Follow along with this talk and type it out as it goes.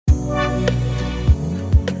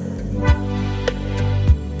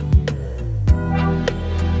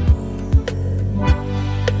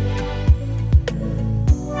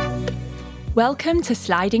Welcome to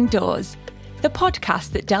Sliding Doors, the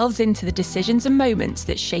podcast that delves into the decisions and moments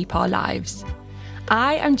that shape our lives.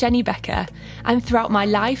 I am Jenny Becker, and throughout my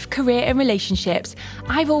life, career and relationships,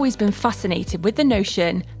 I've always been fascinated with the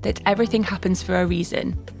notion that everything happens for a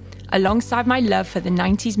reason, alongside my love for the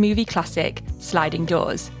 90s movie classic, Sliding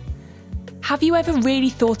Doors. Have you ever really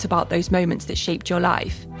thought about those moments that shaped your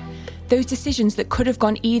life? Those decisions that could have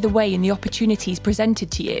gone either way in the opportunities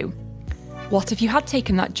presented to you? What if you had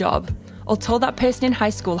taken that job, or told that person in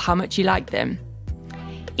high school how much you liked them?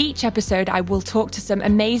 Each episode, I will talk to some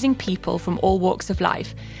amazing people from all walks of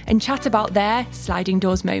life and chat about their sliding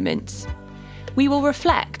doors moments. We will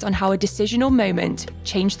reflect on how a decisional moment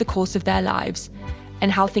changed the course of their lives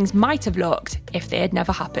and how things might have looked if they had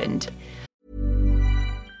never happened.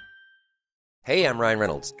 Hey, I'm Ryan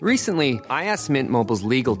Reynolds. Recently, I asked Mint Mobile's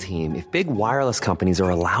legal team if big wireless companies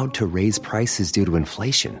are allowed to raise prices due to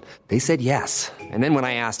inflation. They said yes. And then when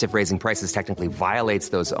I asked if raising prices technically violates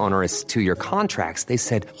those onerous two-year contracts, they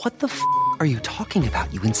said, "What the f*** are you talking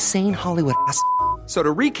about, you insane Hollywood ass f- So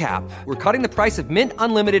to recap, we're cutting the price of Mint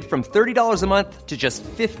Unlimited from $30 a month to just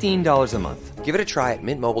 $15 a month. Give it a try at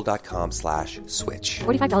mintmobile.com/switch.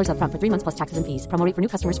 $45 up front for 3 months plus taxes and fees. Promo rate for new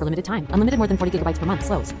customers for limited time. Unlimited more than 40 gigabytes per month.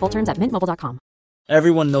 Slows full terms at mintmobile.com.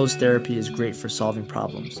 Everyone knows therapy is great for solving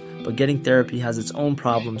problems, but getting therapy has its own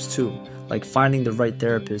problems too, like finding the right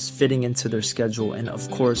therapist, fitting into their schedule, and of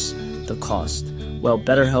course, the cost. Well,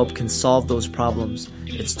 BetterHelp can solve those problems.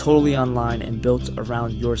 It's totally online and built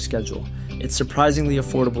around your schedule. It's surprisingly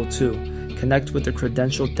affordable too. Connect with a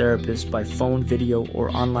credentialed therapist by phone, video, or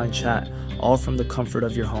online chat, all from the comfort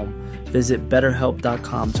of your home. Visit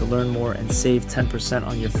BetterHelp.com to learn more and save 10%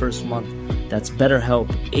 on your first month. That's BetterHelp,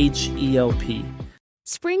 H-E-L-P.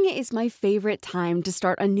 Spring is my favorite time to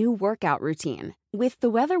start a new workout routine. With the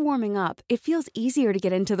weather warming up, it feels easier to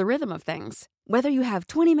get into the rhythm of things. Whether you have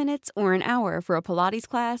 20 minutes or an hour for a Pilates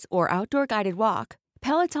class or outdoor guided walk,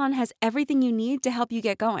 Peloton has everything you need to help you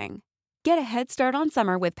get going. Get a head start on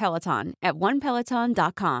summer with Peloton at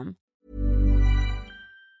onepeloton.com.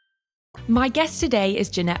 My guest today is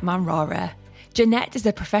Janette Manrara. Janette is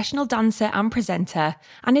a professional dancer and presenter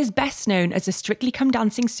and is best known as a Strictly Come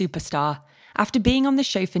Dancing superstar, after being on the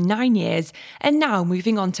show for 9 years and now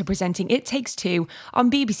moving on to presenting It Takes Two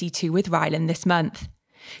on BBC Two with Rylan this month.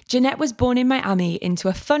 Janette was born in Miami into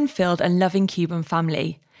a fun-filled and loving Cuban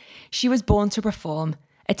family. She was born to perform,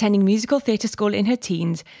 attending musical theatre school in her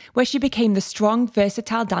teens, where she became the strong,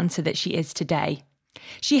 versatile dancer that she is today.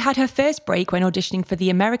 She had her first break when auditioning for the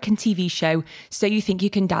American TV show So You Think You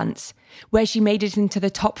Can Dance, where she made it into the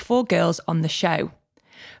top 4 girls on the show.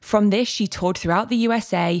 From this, she toured throughout the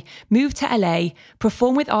USA, moved to LA,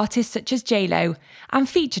 performed with artists such as J-Lo, and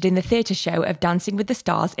featured in the theatre show of Dancing with the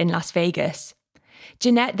Stars in Las Vegas.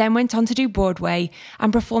 Janette then went on to do Broadway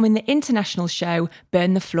and perform in the international show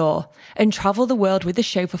Burn the Floor, and travel the world with the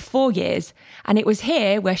show for 4 years, and it was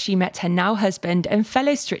here where she met her now husband and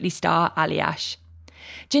fellow Strictly star Aliash.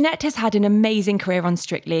 Janette has had an amazing career on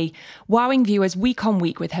Strictly, wowing viewers week on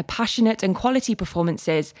week with her passionate and quality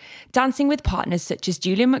performances, dancing with partners such as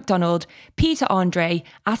Julian McDonald, Peter Andre,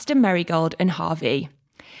 Aston Marigold and Harvey.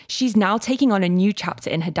 She's now taking on a new chapter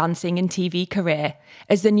in her dancing and TV career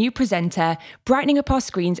as the new presenter, brightening up our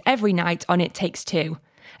screens every night on It Takes Two,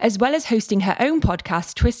 as well as hosting her own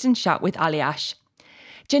podcast, Twist and Shout with Aliash.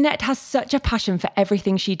 Janette has such a passion for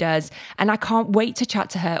everything she does, and I can't wait to chat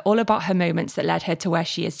to her all about her moments that led her to where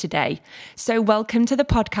she is today. So welcome to the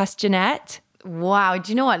podcast, Janette. Wow,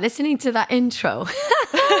 do you know what? Listening to that intro,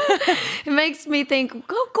 it makes me think,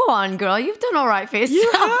 go on, girl. You've done all right for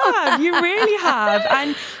yourself. You really have.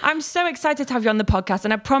 And I'm so excited to have you on the podcast.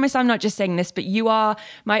 And I promise I'm not just saying this, but you are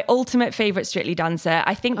my ultimate favourite Strictly dancer.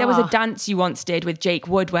 I think there was a dance you once did with Jake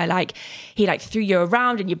Wood where he threw you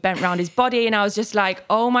around and you bent around his body. And I was just like,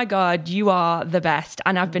 oh my God, you are the best.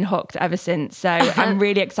 And I've been hooked ever since. So I'm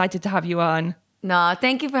really excited to have you on. No,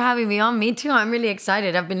 thank you for having me on. Me too. I'm really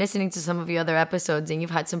excited. I've been listening to some of your other episodes and you've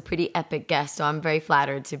had some pretty epic guests. So I'm very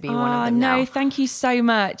flattered to be one of them now. No, thank you so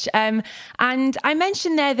much. And I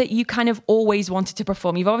mentioned there that you kind of always wanted to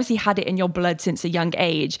perform. You've obviously had it in your blood since a young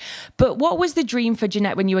age. But what was the dream for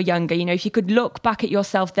Janette when you were younger? You know, if you could look back at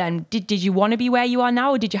yourself then, did you want to be where you are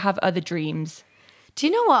now or did you have other dreams? Do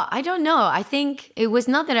you know what? I don't know. I think it was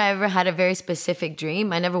not that I ever had a very specific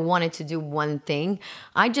dream. I never wanted to do one thing.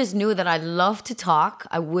 I just knew that I love to talk.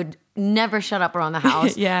 I would never shut up around the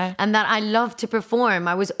house. Yeah. And that I loved to perform.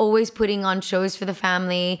 I was always putting on shows for the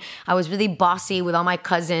family. I was really bossy with all my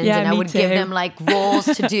cousins, and I would give them like roles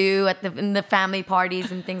to do in the family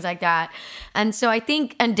parties and things like that. And so I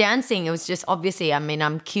think, and dancing, it was just obviously, I mean,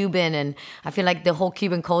 I'm Cuban, and I feel like the whole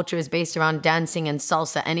Cuban culture is based around dancing and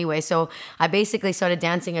salsa anyway. So I basically started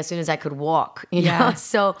dancing as soon as I could walk, you know?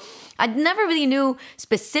 So I never really knew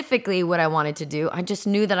specifically what I wanted to do. I just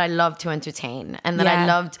knew that I loved to entertain, and that I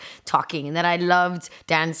loved talking, and that I loved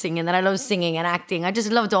dancing, and that I loved singing and acting. I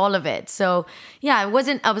just loved all of it. So yeah, it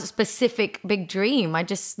wasn't a specific big dream. I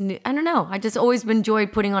just knew, I don't know. I just always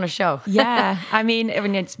enjoyed putting on a show. Yeah. I mean,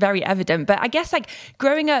 it's very evident. But I guess like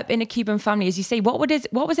growing up in a Cuban family, as you say, what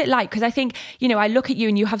was it like? Because I think, you know, I look at you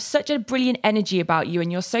and you have such a brilliant energy about you,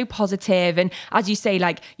 and you're so positive. And as you say,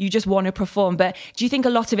 like you just want to perform. But do you think a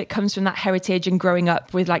lot of it comes from that heritage and growing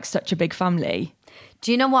up with like such a big family?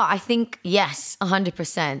 Do you know what? I think, yes,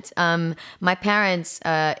 100%. My parents,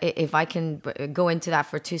 if I can go into that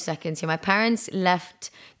for 2 seconds here, my parents left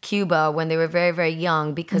Cuba when they were very, very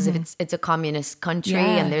young because it's a communist country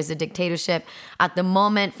and there's a dictatorship. At the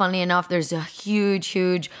moment, funnily enough, there's a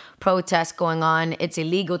huge protest going on. It's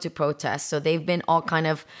illegal to protest. So they've been all kind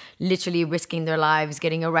of literally risking their lives,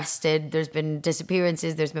 getting arrested. There's been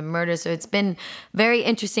disappearances. There's been murder. So it's been very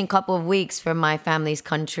interesting couple of weeks for my family's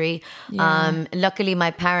country. Yeah. Luckily, my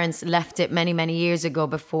parents left it many, many years ago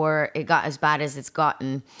before it got as bad as it's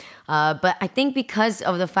gotten. But I think because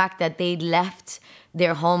of the fact that they left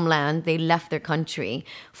their homeland, they left their country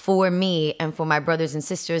for me and for my brothers and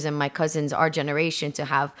sisters and my cousins, our generation, to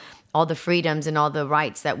have all the freedoms and all the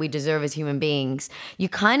rights that we deserve as human beings. You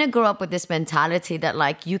kind of grow up with this mentality that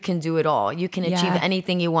like you can do it all. You can achieve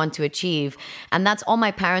anything you want to achieve. And that's all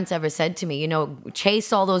my parents ever said to me, you know,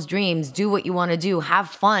 chase all those dreams, do what you want to do, have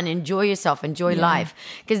fun, enjoy yourself, enjoy life.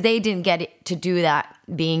 Because they didn't get to do that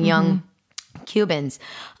being young Cubans.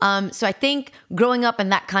 So I think growing up in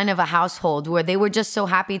that kind of a household where they were just so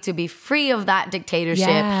happy to be free of that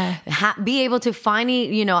dictatorship, be able to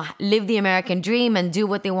finally, you know, live the American dream and do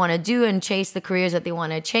what they want to do and chase the careers that they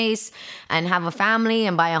want to chase and have a family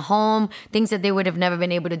and buy a home, things that they would have never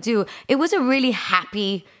been able to do. It was a really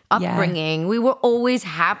happy upbringing. We were always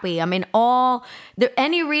happy. I mean,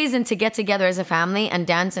 any reason to get together as a family and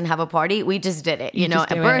dance and have a party, we just did it. You know,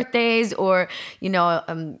 at birthdays or, you know,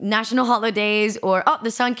 national holidays or,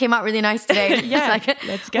 the sun came out really nice today. Let's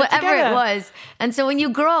get whatever together. It was. And so when you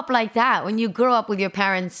grow up like that, when you grow up with your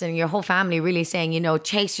parents and your whole family really saying, you know,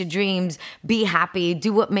 chase your dreams, be happy,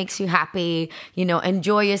 do what makes you happy, you know,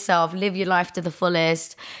 enjoy yourself, live your life to the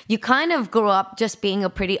fullest, you kind of grow up just being a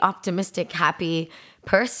pretty optimistic, happy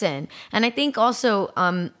person. And I think also,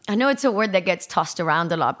 I know it's a word that gets tossed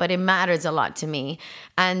around a lot, but it matters a lot to me.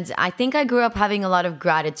 And I think I grew up having a lot of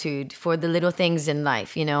gratitude for the little things in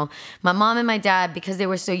life. You know, my mom and my dad, because they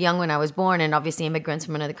were so young when I was born and obviously immigrants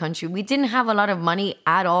from another country, we didn't have a lot of money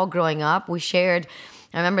at all growing up.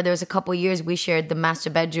 I remember there was a couple of years we shared the master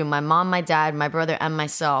bedroom, my mom, my dad, my brother, and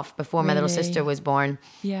myself before my little sister was born.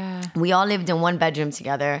 Yeah. We all lived in one bedroom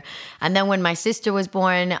together. And then when my sister was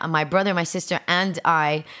born, my brother, my sister, and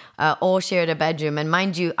I all shared a bedroom. And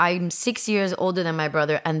mind you, I'm 6 years older than my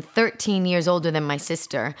brother and 13 years older than my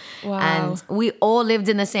sister. Wow. And we all lived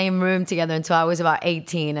in the same room together until I was about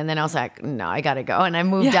 18. And then I was like, no, I gotta go. And I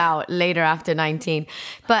moved out later after 19.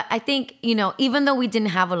 But I think, you know, even though we didn't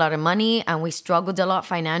have a lot of money and we struggled a lot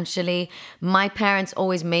financially, my parents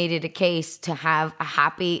always made it a case to have a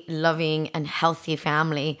happy, loving, and healthy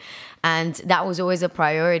family. And that was always a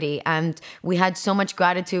priority. And we had so much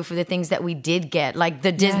gratitude for the things that we did get, like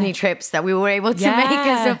the Disney trips that we were able to make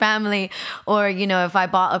as a family. Or, you know, if I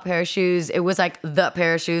bought a pair of shoes, it was like the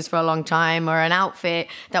pair of shoes for a long time, or an outfit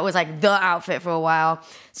that was like the outfit for a while.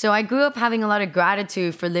 So I grew up having a lot of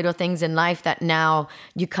gratitude for little things in life that now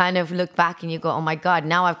you kind of look back and you go, oh my God,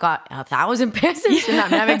 now I've got 1,000 pairs of shoes.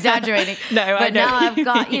 I'm exaggerating. But now I've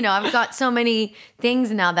got, you know, I've got so many things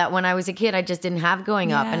now that when I was a kid, I just didn't have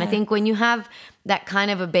growing up. And I think when you have that kind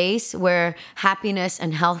of a base where happiness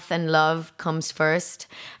and health and love comes first,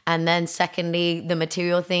 and then secondly, the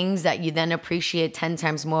material things that you then appreciate 10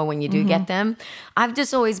 times more when you do get them. I've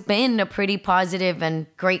just always been a pretty positive and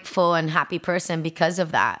grateful and happy person because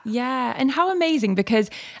of that. Yeah. And how amazing, because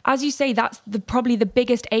as you say, that's probably the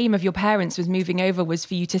biggest aim of your parents was moving over, was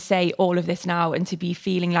for you to say all of this now and to be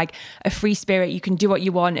feeling like a free spirit. You can do what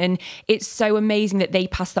you want. And it's so amazing that they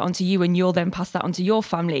pass that on to you and you'll then pass that on to your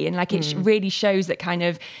family. And like, it really shows shows that kind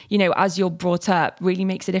of, as you're brought up, really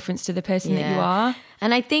makes a difference to the person that you are.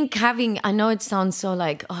 And I think I know it sounds so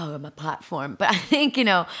like, oh, I'm a platform, but I think,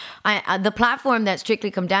 the platform that Strictly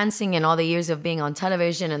Come Dancing and all the years of being on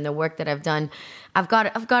television and the work that I've done, I've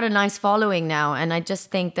got a nice following now. And I just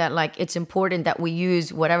think that like, it's important that we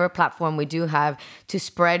use whatever platform we do have to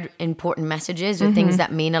spread important messages or things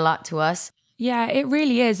that mean a lot to us. Yeah, it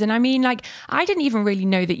really is. And I mean, like, I didn't even really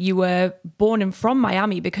know that you were born and from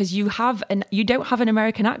Miami because you don't have an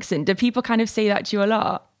American accent. Do people kind of say that to you a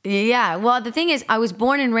lot? Yeah, well, the thing is, I was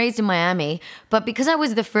born and raised in Miami, but because I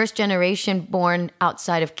was the first generation born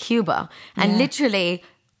outside of Cuba, and literally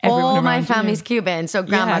everyone all my around family's you. Cuban. So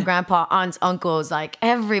grandma, grandpa, aunts, uncles, like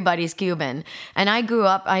everybody's Cuban. And I grew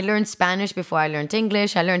up, I learned Spanish before I learned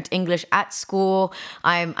English. I learned English at school.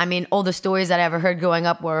 I mean, all the stories that I ever heard growing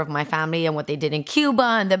up were of my family and what they did in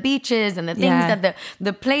Cuba and the beaches and the things that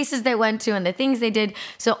the places they went to and the things they did.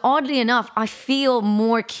 So oddly enough, I feel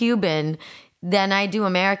more Cuban than I do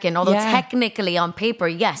American. Although technically on paper,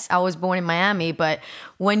 yes, I was born in Miami, but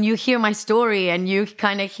when you hear my story and you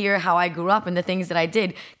kind of hear how I grew up and the things that I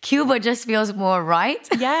did, Cuba just feels more right.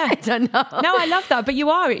 Yeah. I don't know. No, I love that. But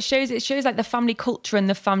you are. It shows like the family culture and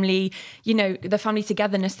the family, the family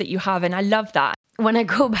togetherness that you have. And I love that. When I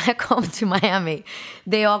go back home to Miami,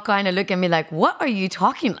 they all kind of look at me like, what are you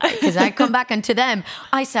talking like? Because I come back and to them,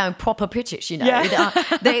 I sound proper British, Yeah.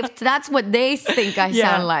 That's what they think I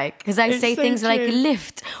sound like. Because I say so things like true.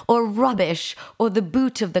 lift or rubbish or the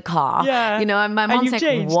boot of the car. Yeah. And my mom's you've like,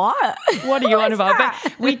 changed. what? What are you on What's about?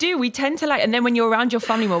 that? But we tend to like, and then when you're around your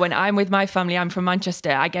family more, when I'm with my family, I'm from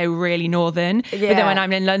Manchester, I go really northern. But then when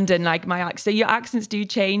I'm in London, like so your accents do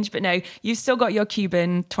change, but no, you've still got your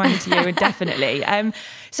Cuban twang to you, definitely.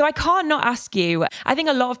 So I can't not ask you, I think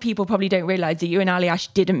a lot of people probably don't realise that you and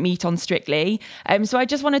Aliash didn't meet on Strictly. So I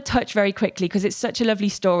just want to touch very quickly, because it's such a lovely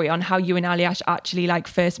story on how you and Aliash actually like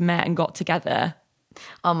first met and got together.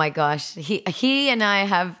 Oh my gosh. He and I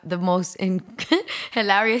have the most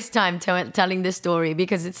hilarious time telling this story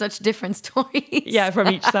because it's such different stories. Yeah, from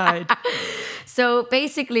each side. So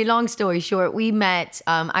basically, long story short, we met.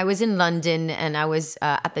 I was in London and I was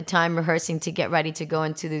at the time rehearsing to get ready to go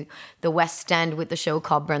into the West End with the show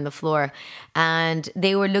called Burn the Floor. And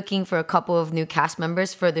they were looking for a couple of new cast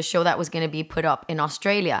members for the show that was going to be put up in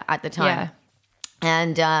Australia at the time. Yeah.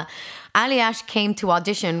 And Aliash came to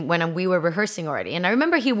audition when we were rehearsing already. And I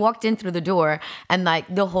remember he walked in through the door and like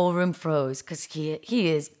the whole room froze because he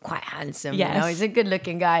is quite handsome. Yes. He's a good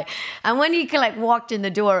looking guy. And when he like walked in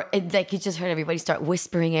the door, you just heard everybody start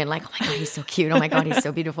whispering in like, oh my God, he's so cute. Oh my God, he's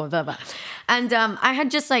so beautiful. Blah, blah. And I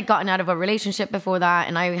had just like gotten out of a relationship before that.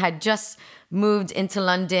 And I had just moved into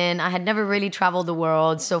London. I had never really traveled the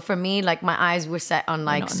world. So for me, like my eyes were set on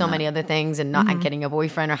like so many other things and not getting a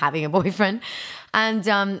boyfriend or having a boyfriend. And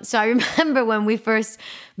so I remember when we first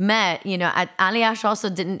met, Aliash also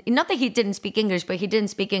not that he didn't speak English, but he didn't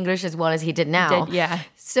speak English as well as he did now. Yeah.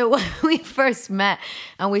 So when we first met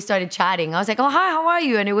and we started chatting, I was like, oh, hi, how are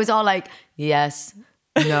you? And it was all like, yes,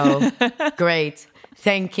 no, great.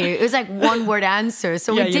 Thank you. It was like one word answer.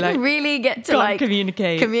 So we didn't really get to like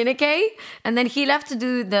communicate. And then he left to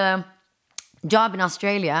do the job in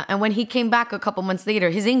Australia. And when he came back a couple months later,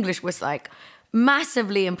 his English was like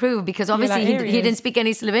massively improved because obviously he didn't speak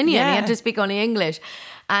any Slovenian. He had to speak only English.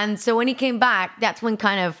 And so when he came back, that's when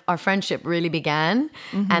kind of our friendship really began.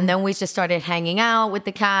 And then we just started hanging out with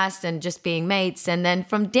the cast and just being mates. And then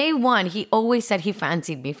from day one, he always said he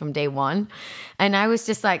fancied me from day one. And I was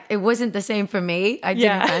just like, it wasn't the same for me. I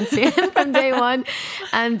didn't fancy him from day one.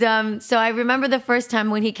 And so I remember the first time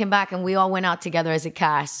when he came back and we all went out together as a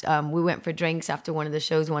cast. We went for drinks after one of the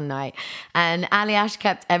shows one night. And Aliash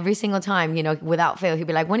kept every single time, without fail, he'd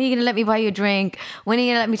be like, when are you going to let me buy you a drink? When are you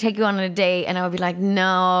going to let me take you on a date? And I would be like,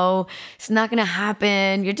 no, it's not going to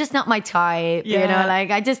happen. You're just not my type.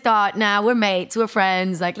 I just thought, nah, we're mates, we're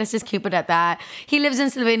friends. Like, let's just keep it at that. He lives in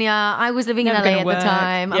Slovenia. I was living in LA at the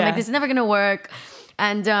time. I'm like, this is never going to work.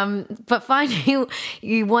 And but finally,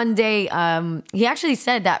 one day, he actually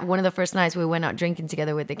said that one of the first nights we went out drinking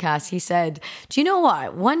together with the cast, he said, do you know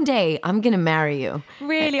what? One day I'm going to marry you.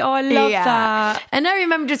 Really? Oh, I love that. And I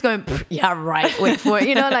remember just going, yeah, right, wait for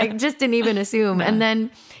it. Like just didn't even assume. No. And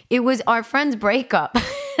then it was our friend's breakup.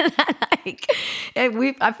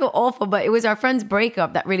 I feel awful, but it was our friend's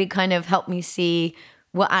breakup that really kind of helped me see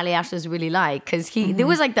what Aliash was really like, because there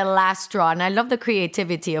was like the last straw, and I love the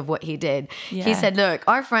creativity of what he did. Yeah. He said, look,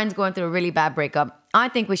 our friend's going through a really bad breakup. I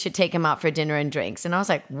think we should take him out for dinner and drinks. And I was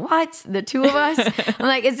like, what? The two of us? I'm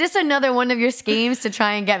like, is this another one of your schemes to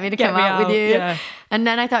try and get me to come out with you? Yeah. And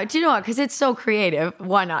then I thought, do you know what? Because it's so creative.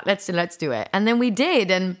 Why not? Let's do it. And then we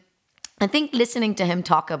did. And I think listening to him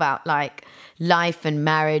talk about like life and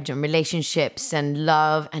marriage and relationships and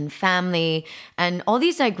love and family and all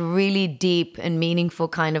these like really deep and meaningful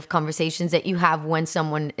kind of conversations that you have when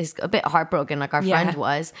someone is a bit heartbroken, like our friend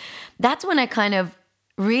was, that's when I kind of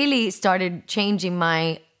really started changing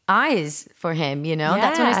my eyes for him, you know?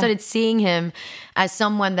 That's when I started seeing him as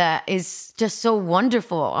someone that is just so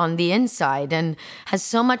wonderful on the inside and has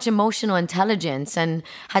so much emotional intelligence and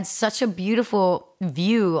had such a beautiful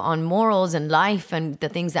view on morals and life and the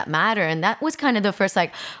things that matter. And that was kind of the first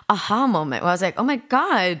like aha moment where I was like, oh my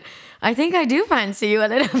God, I think I do fancy you a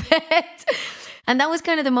little bit. And that was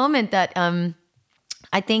kind of the moment that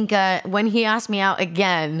I think when he asked me out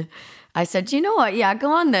again, I said, you know what? Yeah,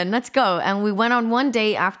 go on then. Let's go. And we went on one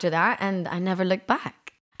date after that and I never looked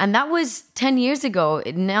back. And that was 10 years ago,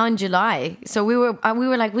 now in July. So we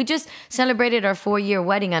were like, we just celebrated our 4-year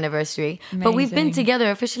wedding anniversary. Amazing. But we've been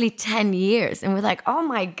together officially 10 years. And we're like, oh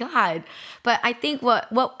my God. But I think what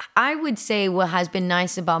I would say what has been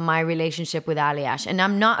nice about my relationship with Aliash, and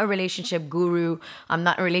I'm not a relationship guru, I'm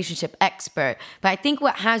not a relationship expert, but I think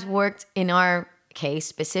what has worked in our case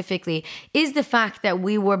specifically is the fact that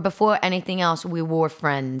we were, before anything else, we were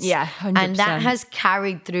friends. Yeah, 100%. And that has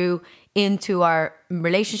carried through into our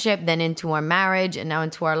relationship, then into our marriage, and now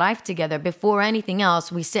into our life together. Before anything else,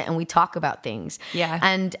 we sit and we talk about things. Yeah.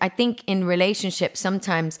 And I think in relationships,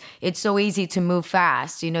 sometimes it's so easy to move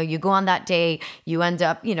fast. You know, you go on that day, you end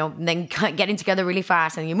up, you know, then getting together really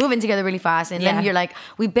fast, and you move in together really fast. And then you're like,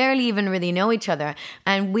 we barely even really know each other.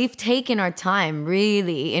 And we've taken our time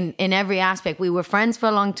really in every aspect. We were friends for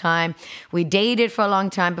a long time. We dated for a long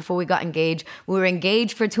time before we got engaged. We were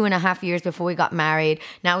engaged for 2.5 years before we got married.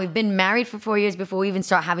 Now we've been married for 4 years before we even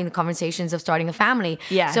start having the conversations of starting a family.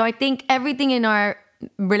 Yeah. So I think everything in our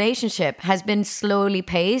relationship has been slowly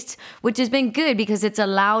paced, which has been good because it's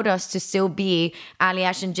allowed us to still be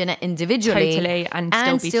Aliash and Janette individually. Totally. And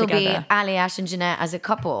still be together. Aliash and Janette as a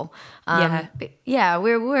couple.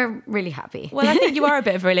 We're really happy. Well, I think you are a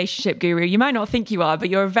bit of a relationship guru. You might not think you are, but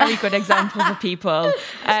you're a very good example for people.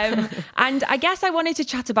 And I guess I wanted to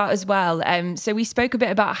chat about as well. So we spoke a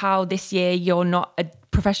bit about how this year you're not a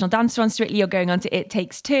professional dancer on Strictly, you're going on to It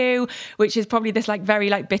Takes Two, which is probably this like very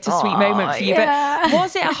like bittersweet moment for you. Yeah. But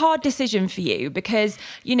was it a hard decision for you? Because,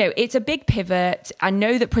 you know, it's a big pivot. I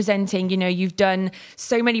know that presenting, you know, you've done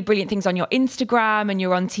so many brilliant things on your Instagram and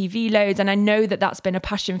you're on TV loads. And I know that that's been a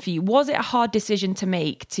passion for you. Was it a hard decision to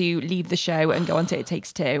make to leave the show and go on to It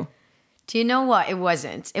Takes Two? Do you know what? It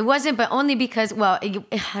wasn't. It wasn't, but only because, well, I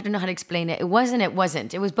don't know how to explain it. It wasn't.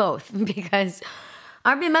 It was both. Because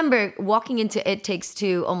I remember walking into It Takes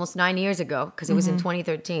Two almost 9 years ago, because it was in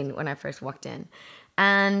 2013 when I first walked in,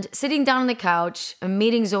 and sitting down on the couch and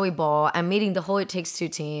meeting Zoe Ball and meeting the whole It Takes Two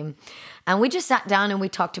team. And we just sat down and we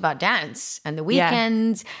talked about dance and the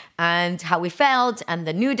weekend and how we felt and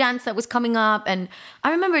the new dance that was coming up. And I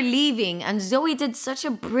remember leaving, and Zoe did such a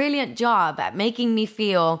brilliant job at making me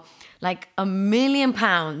feel like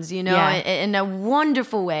 £1,000,000, you know, in a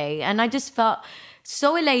wonderful way. And I just felt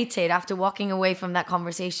so elated after walking away from that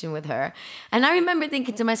conversation with her. And I remember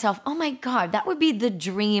thinking to myself, oh my God, that would be the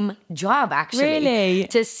dream job, actually. Really?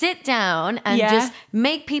 To sit down and just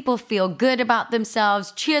make people feel good about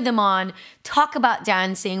themselves, cheer them on, talk about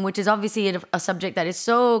dancing, which is obviously a subject that is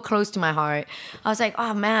so close to my heart. I was like,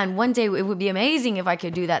 oh man, one day it would be amazing if I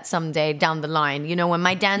could do that someday down the line, you know, when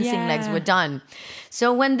my dancing legs were done.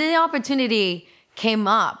 So when the opportunity came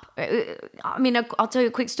up, I mean, I'll tell you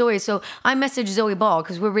a quick story. So I messaged Zoe Ball,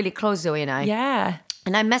 because we're really close, Zoe and I. Yeah.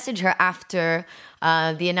 And I messaged her after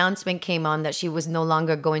the announcement came on that she was no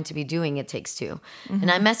longer going to be doing It Takes Two. Mm-hmm.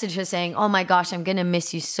 And I messaged her saying, oh my gosh, I'm going to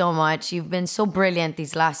miss you so much. You've been so brilliant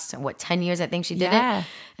these last, 10 years, I think she did it.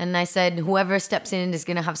 And I said, whoever steps in is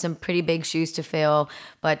going to have some pretty big shoes to fill.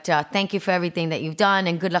 But thank you for everything that you've done,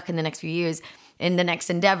 and good luck in the next few years in the next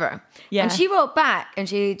endeavor. Yeah. And she wrote back, and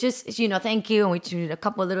she just, you know, thank you. And we did a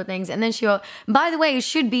couple of little things. And then she wrote, by the way, it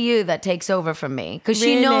should be you that takes over from me. Because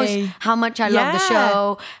she knows how much I love the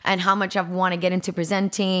show and how much I want to get into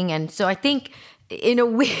presenting. And so I think in a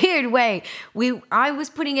weird way, I was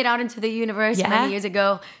putting it out into the universe many years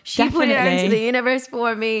ago. She put it out into the universe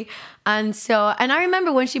for me. And I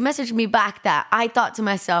remember when she messaged me back that, I thought to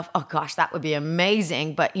myself, oh gosh, that would be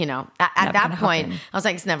amazing. But, you know, at that point, I was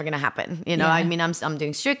like, it's never going to happen. You know, I mean, I'm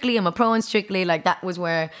doing Strictly, I'm a pro in Strictly. Like, that was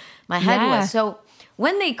where my head was. So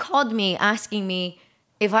when they called me asking me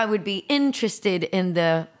if I would be interested in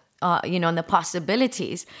the, in the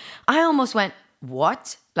possibilities, I almost went,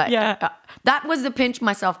 what? Like, that was the pinch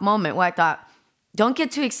myself moment where I thought, Don't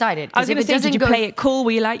get too excited. I was going to say, did you play it cool?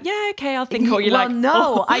 Were you like, yeah, okay, I'll think. Or you well, like,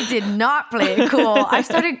 no, I did not play it cool. I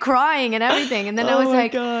started crying and everything. And then I was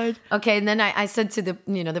like, God. Okay. And then I said to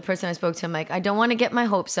the person I spoke to, I'm like, I don't want to get my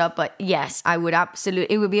hopes up, but yes, I would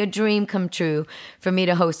absolutely, it would be a dream come true for me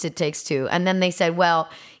to host It Takes Two. And then they said, well,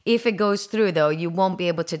 if it goes through though, you won't be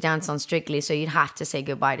able to dance on Strictly. So you'd have to say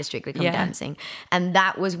goodbye to Strictly Come Dancing. And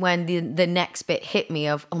that was when the next bit hit me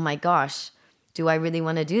of, oh my gosh, do I really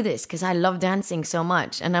want to do this? Because I love dancing so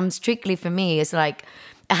much. And Strictly for me is like,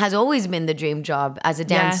 it has always been the dream job as a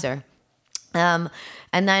dancer. And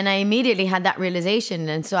then I immediately had that realization.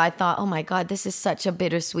 And so I thought, oh my God, this is such a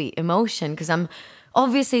bittersweet emotion because I'm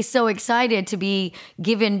obviously so excited to be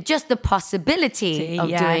given just the possibility of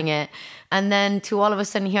doing it. And then to all of a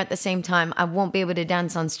sudden here at the same time, I won't be able to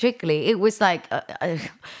dance on Strictly. It was like a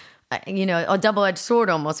double-edged sword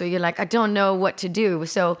almost, where you're like, I don't know what to do.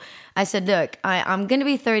 So I said, look, I'm going to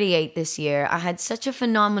be 38 this year. I had such a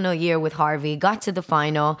phenomenal year with Harvey, got to the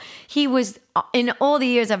final. He was, in all the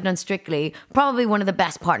years I've done Strictly, probably one of the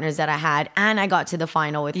best partners that I had. And I got to the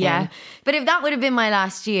final with him. But if that would have been my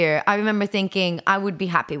last year, I remember thinking I would be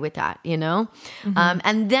happy with that, you know?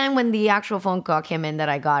 And then when the actual phone call came in that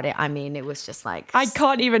I got it, I mean, it was just like... I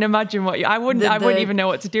can't even imagine I wouldn't even know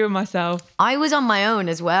what to do with myself. I was on my own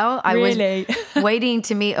as well. I was waiting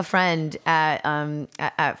to meet a friend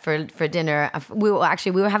for dinner. We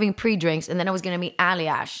were having pre-drinks, and then I was going to meet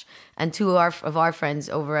Aliash and two of our friends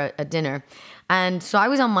over a dinner. And so I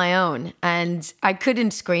was on my own, and I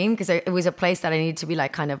couldn't scream because it was a place that I needed to be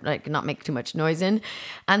like kind of like not make too much noise in.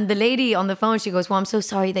 And the lady on the phone, she goes, well, I'm so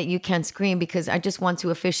sorry that you can't scream because I just want to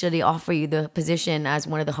officially offer you the position as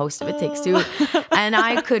one of the hosts of It Takes Two. And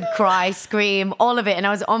I could cry, scream, all of it. And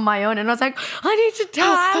I was on my own, and I was like, I need to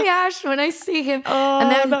tell Aliash when I see him. And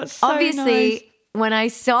then that's so obviously... nice. When I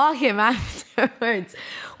saw him afterwards,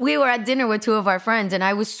 we were at dinner with two of our friends, and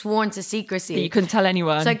I was sworn to secrecy. But you couldn't tell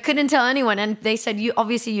anyone. So I couldn't tell anyone. And they said, you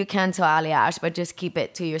can tell Aliash, but just keep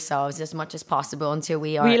it to yourselves as much as possible until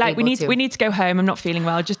we are able to. We need to go home. I'm not feeling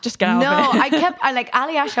well. Just get out of it.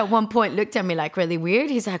 Aliash at one point looked at me like really weird.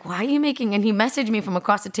 He's like, why are you making, and he messaged me from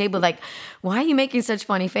across the table like, why are you making such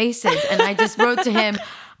funny faces? And I just wrote to him,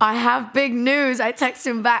 I have big news. I texted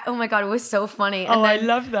him back. Oh my God, it was so funny. And I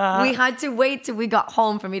love that. We had to wait till we got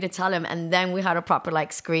home for me to tell him. And then we had a proper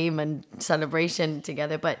like scream and celebration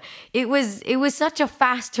together. But it was such a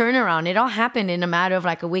fast turnaround. It all happened in a matter of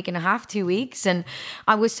like a week and a half, 2 weeks. And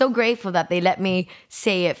I was so grateful that they let me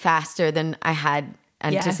say it faster than I had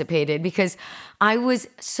anticipated because I was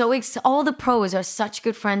so all the pros are such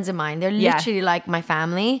good friends of mine. They're literally like my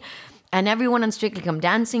family. And everyone on Strictly Come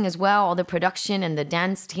Dancing as well, all the production and the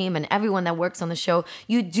dance team and everyone that works on the show,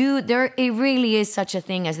 it really is such a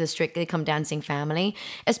thing as the Strictly Come Dancing family,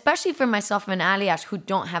 especially for myself and Aliash, who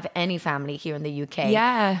don't have any family here in the UK.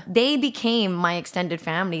 Yeah. They became my extended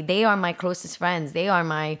family. They are my closest friends. They are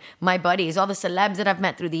my buddies, all the celebs that I've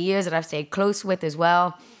met through the years that I've stayed close with as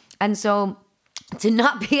well. And so to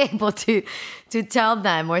not be able to tell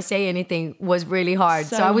them or say anything was really hard.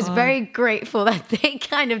 So I was very grateful that they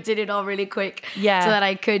kind of did it all really quick so that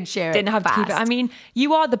I could share Didn't have fast. to keep it. I mean,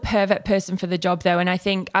 you are the perfect person for the job though. And I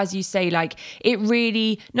think, as you say, like it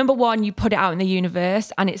really, number one, you put it out in the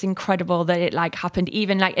universe and it's incredible that it like happened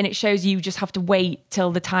even like, and it shows you just have to wait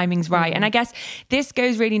till the timing's right. And I guess this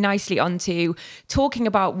goes really nicely onto talking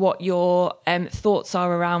about what your thoughts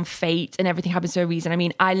are around fate and everything happens for a reason. I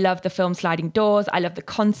mean, I love the film Sliding Doors. I love the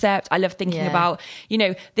concept. I love thinking about, you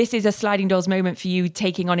know, this is a sliding doors moment for you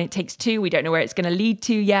taking on It Takes Two. We don't know where it's going to lead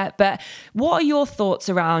to yet, but what are your thoughts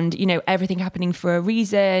around, you know, everything happening for a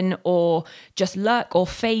reason or just luck or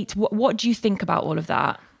fate? What do you think about all of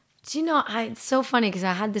that? Do you know, it's so funny because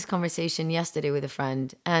I had this conversation yesterday with a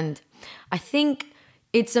friend, and I think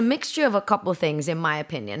it's a mixture of a couple things, in my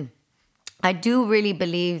opinion. I do really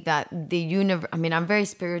believe that the universe, I mean, I'm very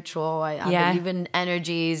spiritual. I believe in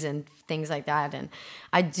energies and things like that. And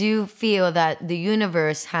I do feel that the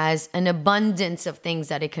universe has an abundance of things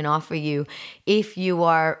that it can offer you if you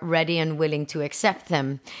are ready and willing to accept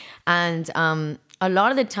them. And a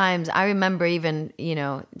lot of the times, I remember even, you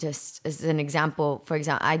know, just as an example, for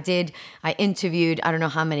example, I interviewed, I don't know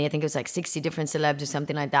how many, I think it was like 60 different celebs or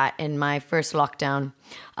something like that in my first lockdown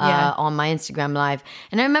on my Instagram Live.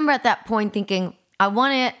 And I remember at that point thinking, I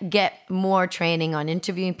want to get more training on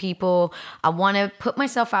interviewing people. I want to put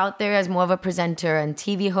myself out there as more of a presenter and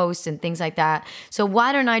TV host and things like that. So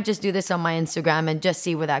why don't I just do this on my Instagram and just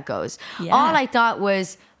see where that goes? Yeah. All I thought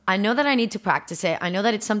was, I know that I need to practice it. I know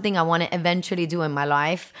that it's something I want to eventually do in my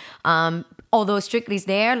life. Although Strictly's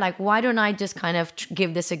there, like, why don't I just kind of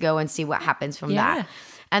give this a go and see what happens from that?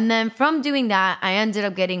 And then from doing that, I ended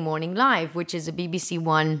up getting Morning Live, which is a BBC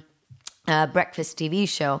One breakfast TV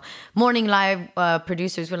show. Morning Live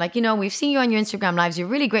producers were like, we've seen you on your Instagram lives. You're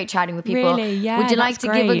really great chatting with people. Really? Yeah, would you like to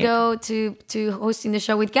give a great. go to hosting the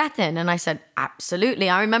show with Gethin? And I said, absolutely.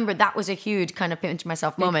 I remember that was a huge kind of pinch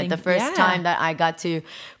myself moment. The first time that I got to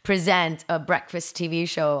present a breakfast TV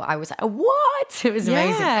show, I was like, what? It was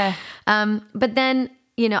amazing. But then,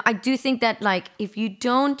 I do think that like if you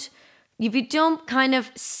don't kind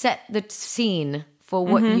of set the scene for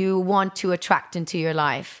what you want to attract into your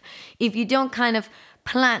life, if you don't kind of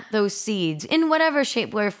plant those seeds in whatever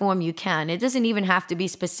shape, way, or form you can. It doesn't even have to be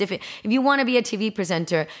specific. If you want to be a TV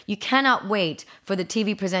presenter, you cannot wait for the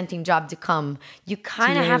TV presenting job to come. You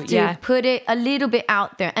kind of have to put it a little bit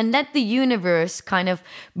out there and let the universe kind of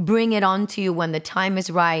bring it onto you when the time is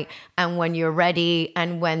right and when you're ready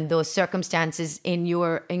and when those circumstances in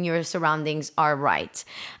your surroundings are right.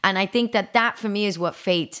 And I think that for me is what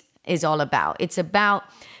fate is all about. It's about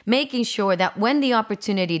making sure that when the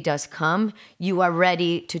opportunity does come, you are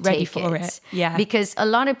ready to take it. Yeah. Because a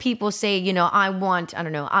lot of people say, I want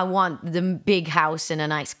the big house and a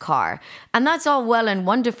nice car. And that's all well and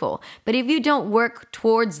wonderful. But if you don't work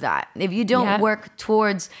towards that, if you don't work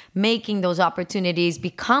towards making those opportunities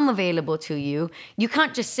become available to you, you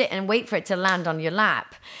can't just sit and wait for it to land on your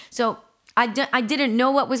lap. So I didn't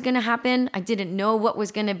know what was going to happen. I didn't know what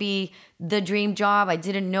was going to be the dream job. I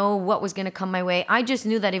didn't know what was going to come my way. I just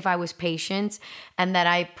knew that if I was patient and that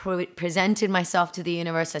I presented myself to the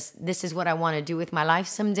universe as this is what I want to do with my life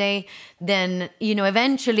someday, then,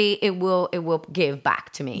 eventually it will give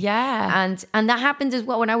back to me. Yeah. And that happened as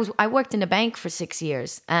well. When I worked in a bank for 6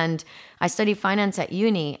 years and I studied finance at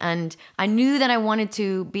uni, and I knew that I wanted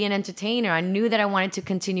to be an entertainer. I knew that I wanted to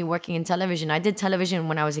continue working in television. I did television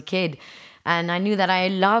when I was a kid. And I knew that I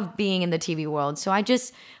loved being in the TV world. So I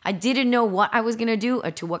didn't know what I was going to do or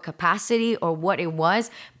to what capacity or what it was.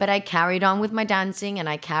 But I carried on with my dancing and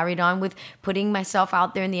I carried on with putting myself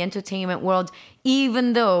out there in the entertainment world,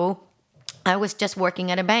 even though I was just working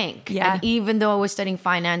at a bank. Yeah. And even though I was studying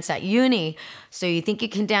finance at uni. So You Think You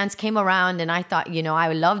Can Dance came around and I thought,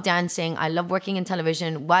 I love dancing. I love working in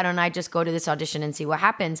television. Why don't I just go to this audition and see what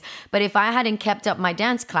happens? But if I hadn't kept up my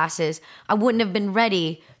dance classes, I wouldn't have been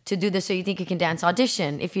ready to do the So You Think You Can Dance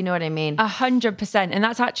audition, if you know what I mean. 100%. And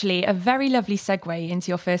that's actually a very lovely segue into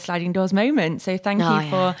your first sliding doors moment. So thank you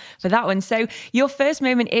for that one. So your first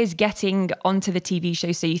moment is getting onto the TV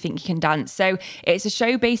show So You Think You Can Dance. So it's a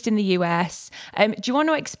show based in the US. Do you want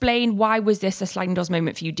to explain why was this a sliding doors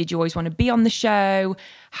moment for you? Did you always want to be on the show?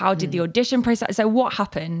 How did the audition process? So what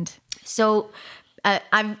happened? So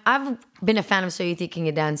I've been a fan of So You Think You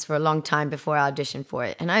Can Dance for a long time before I auditioned for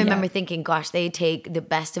it. And I remember thinking, gosh, they take the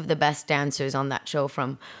best of the best dancers on that show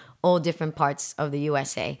from all different parts of the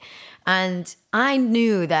USA. And I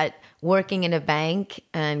knew that working in a bank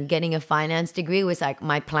and getting a finance degree was like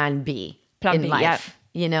my plan B in life.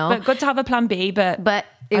 But good to have a plan B, but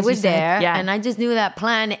it was there. And I just knew that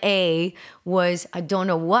plan A was, I don't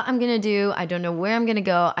know what I'm going to do. I don't know where I'm going to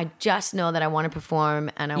go. I just know that I want to perform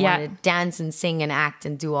and I want to dance and sing and act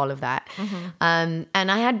and do all of that. And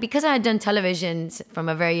because I had done television from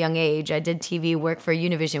a very young age, I did TV work for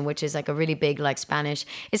Univision, which is like a really big, like Spanish.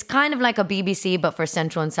 It's kind of like a BBC, but for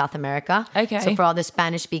Central and South America. Okay. So for all the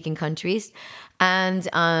Spanish speaking countries. And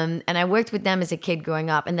I worked with them as a kid growing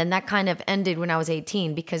up. And then that kind of ended when I was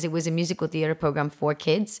 18 because it was a musical theater program for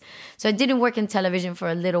kids. So I didn't work in television for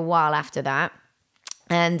a little while after that.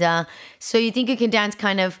 And So You Think You Can Dance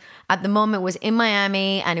kind of at the moment was in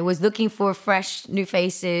Miami and it was looking for fresh new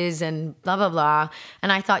faces and blah, blah, blah.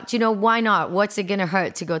 And I thought, why not? What's it going to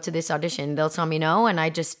hurt to go to this audition? They'll tell me no and I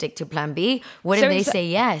just stick to plan B. What if they say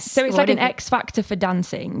yes? So it's like an X factor for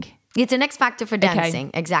dancing. It's an X factor for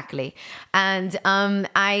dancing, exactly. And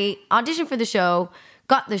I auditioned for the show,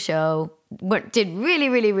 got the show, but did really,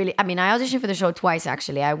 really, really... I auditioned for the show twice,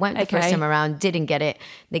 actually. I went the first time around, didn't get it.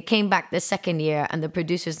 They came back the second year, and the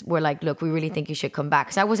producers were like, look, we really think you should come back.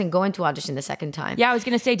 Because I wasn't going to audition the second time. Yeah, I was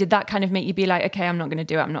going to say, did that kind of make you be like, okay, I'm not going to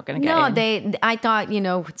do it, I'm not going to get in? No, I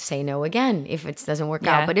thought, say no again if it doesn't work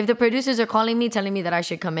out. But if the producers are calling me, telling me that I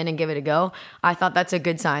should come in and give it a go, I thought that's a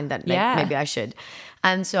good sign that maybe I should.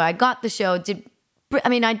 And so I got the show,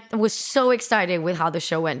 I was so excited with how the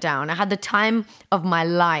show went down. I had the time of my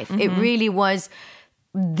life. It really was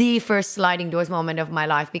the first sliding doors moment of my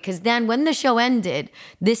life because then when the show ended,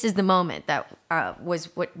 this is the moment that was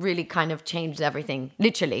what really kind of changed everything.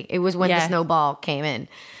 Literally, it was when the snowball came in.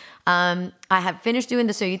 I had finished doing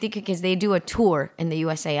the So You Think You because they do a tour in the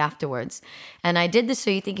USA afterwards. And I did the So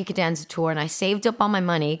You Think You Could Dance tour, and I saved up all my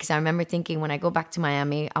money because I remember thinking when I go back to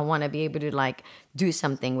Miami, I want to be able to like do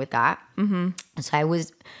something with that. Mm-hmm. So I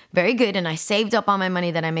was very good, and I saved up all my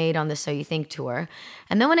money that I made on the So You Think tour.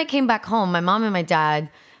 And then when I came back home, my mom and my dad,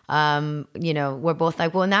 were both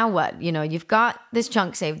like, well, now what? You've got this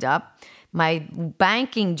chunk saved up. My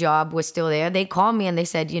banking job was still there. They called me and they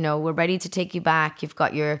said, we're ready to take you back. You've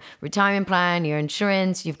got your retirement plan, your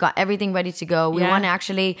insurance. You've got everything ready to go. We want to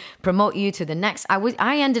actually promote you to the next.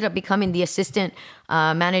 I ended up becoming the assistant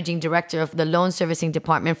managing director of the loan servicing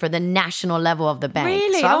department for the national level of the bank.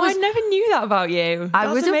 Really? So I never knew that about you.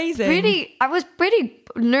 That's amazing. I was pretty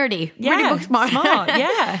nerdy, pretty book smart.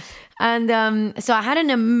 Yeah. And so I had an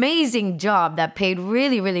amazing job that paid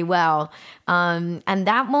really, really well. And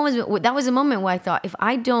that was a moment where I thought, if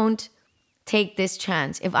I don't take this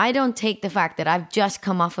chance, if I don't take the fact that I've just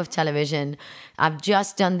come off of television, I've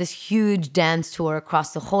just done this huge dance tour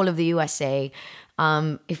across the whole of the USA,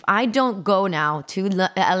 if I don't go now to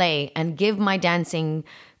LA and give my dancing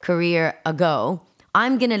career a go,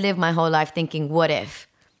 I'm going to live my whole life thinking, what if?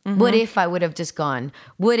 Mm-hmm. What if I would have just gone?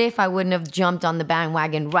 What if I wouldn't have jumped on the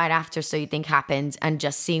bandwagon right after So You Think happened and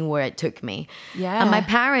just seeing where it took me? Yeah. And my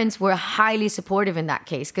parents were highly supportive in that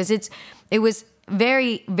case because it was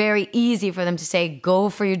very, very easy for them to say, go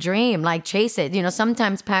for your dream, like chase it.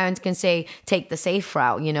 Sometimes parents can say, take the safe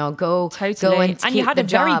route, go. Totally. And you had a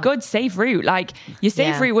very good safe route. Like your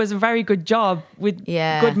safe route was a very good job with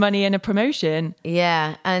good money and a promotion.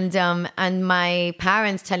 Yeah. And my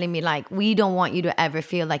parents telling me like, we don't want you to ever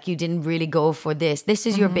feel like you didn't really go for this. This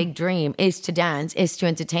is your big dream, is to dance, is to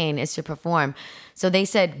entertain, is to perform. So they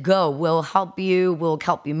said, go, we'll help you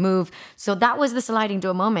move. So that was the sliding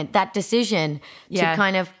door moment, that decision to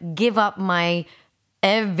kind of give up my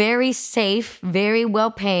very safe, very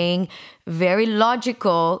well-paying, very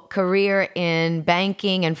logical career in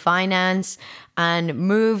banking and finance and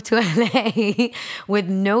move to LA with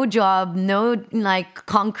no job, no like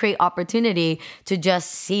concrete opportunity to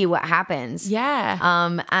just see what happens. Yeah.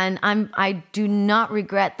 And I do not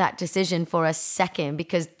regret that decision for a second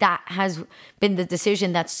because that has been the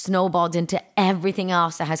decision that snowballed into everything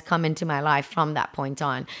else that has come into my life from that point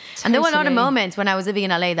on. Totally. And there were a lot of moments when I was living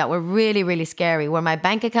in LA that were really, really scary, where my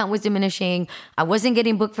bank account was diminishing. I wasn't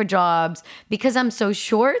getting booked for jobs because I'm so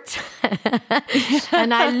short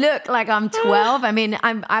and I look like I'm 12. I mean,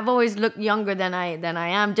 I've always looked younger than I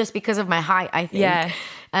am just because of my height, I think. Yeah.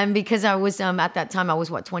 And because I was at that time I was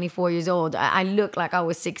 24 years old. I looked like I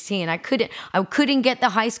was 16. I couldn't get the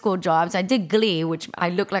high school jobs. I did Glee, which I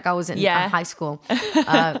looked like I was in high school,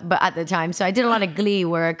 but at the time, so I did a lot of Glee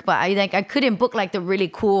work. But I couldn't book like the really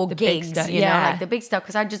cool gigs, like the big stuff,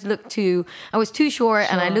 because I just I was too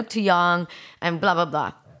short and I looked too young and blah blah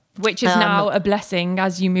blah. Which is now a blessing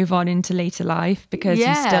as you move on into later life because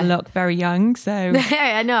you still look very young. So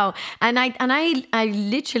I know, and I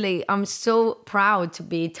literally I'm so proud to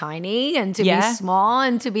be tiny and to be small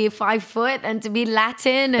and to be 5 foot and to be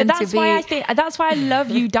Latin. And that's why I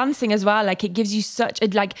love you dancing as well. Like it gives you such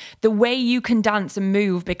the way you can dance and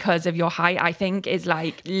move because of your height. I think is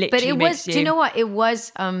like literally. But it was. Do you know what it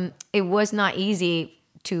was? It was not easy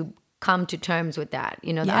to come to terms with that,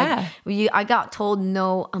 I got told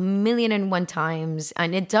no 1,000,001 times,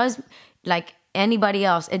 and it does, like anybody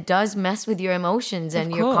else, it does mess with your emotions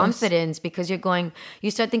and your confidence, because you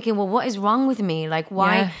start thinking, well, what is wrong with me? Like,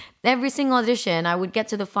 why every single audition I would get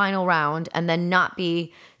to the final round and then not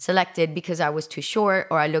be selected because I was too short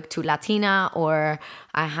or I looked too Latina or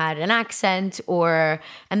I had an accent,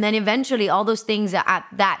 and then eventually all those things that at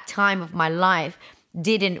that time of my life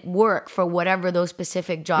didn't work for whatever those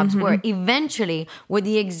specific jobs were, eventually were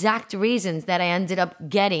the exact reasons that I ended up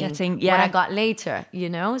getting what I got later,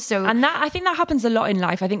 So, and that, I think that happens a lot in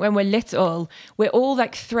life. I think when we're little, we're all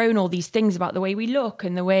like thrown all these things about the way we look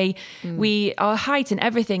and the way our height and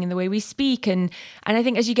everything and the way we speak. And I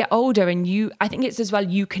think as you get older I think it's as well,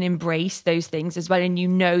 you can embrace those things as well. And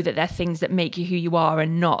that they're things that make you who you are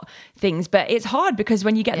and not things. But it's hard because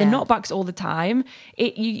when you get the knockbacks all the time,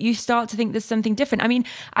 you start to think there's something different. I mean,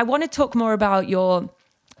 I want to talk more about your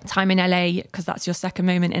time in LA because that's your second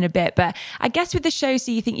moment in a bit. But I guess with the show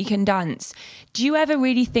So You Think You Can Dance, do you ever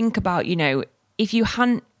really think about, if you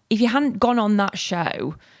hadn't gone on that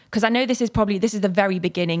show, because I know this is the very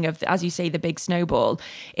beginning of, as you say, the big snowball.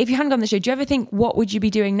 If you hadn't gone on the show, do you ever think, what would you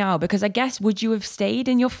be doing now? Because I guess, would you have stayed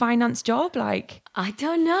in your finance job? Like, I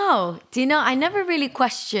don't know. Do you know, I never really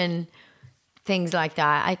question things like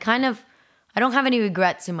that. I don't have any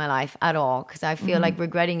regrets in my life at all, because I feel like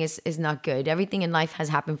regretting is not good. Everything in life has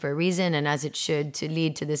happened for a reason, and as it should, to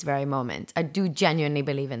lead to this very moment. I do genuinely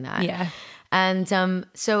believe in that. Yeah. And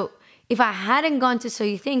so if I hadn't gone to So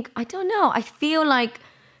You Think, I don't know. I feel like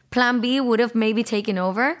Plan B would have maybe taken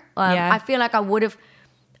over. I feel like I would have,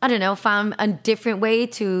 I don't know, found a different way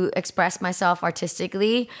to express myself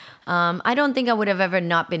artistically. I don't think I would have ever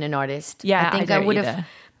not been an artist. Yeah, I think I don't would either. have.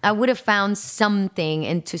 I would have found something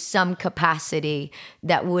into some capacity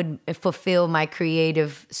that would fulfill my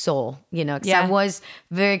creative soul, you know, because I was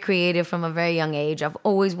very creative from a very young age. I've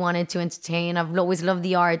always wanted to entertain. I've always loved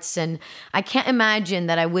the arts. And I can't imagine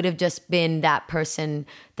that I would have just been that person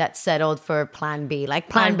that settled for Plan B. Like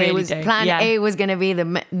Plan A was going to be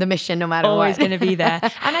the mission no matter Always what. going to be there.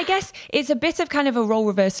 And I guess it's a bit of kind of a role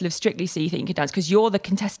reversal of Strictly So You Think You Can Dance, because you're the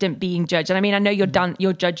contestant being judged. And I mean, I know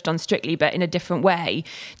you're judged on Strictly, but in a different way.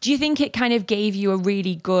 Do you think it kind of gave you a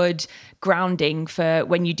really good grounding for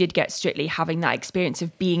when you did get Strictly, having that experience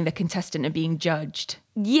of being the contestant and being judged?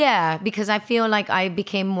 Yeah, because I feel like I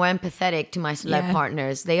became more empathetic to my celeb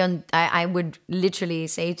partners. I would literally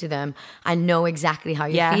say to them, I know exactly how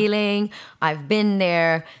you're feeling. I've been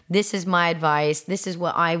there. This is my advice. This is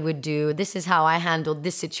what I would do. This is how I handled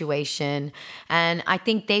this situation. And I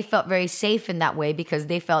think they felt very safe in that way, because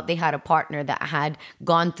they felt they had a partner that had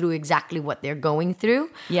gone through exactly what they're going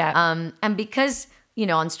through. Yeah. And because, you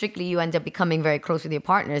know, on Strictly, you end up becoming very close with your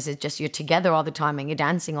partners. It's just you're together all the time and you're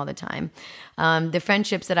dancing all the time. The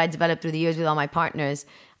friendships that I developed through the years with all my partners,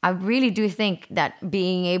 I really do think that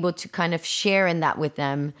being able to kind of share in that with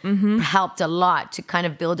them helped a lot to kind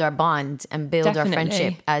of build our bond and build our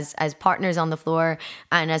friendship as partners on the floor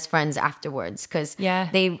and as friends afterwards. Because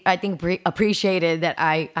they, I think, appreciated that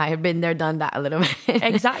I had been there, done that a little bit.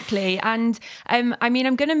 Exactly. And I mean,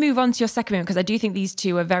 I'm going to move on to your second one, because I do think these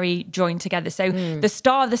two are very joined together. So the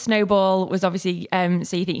star of the snowball was obviously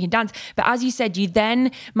So You Think You Can Dance. But as you said, you then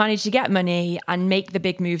managed to get money and make the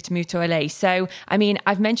big move to LA. So, I mean,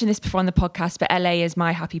 I've mentioned this before on the podcast, but LA is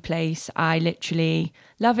my happy place. I literally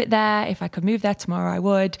love it there. If I could move there tomorrow, I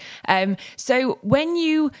would. So when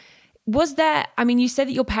you... Was there, I mean, you said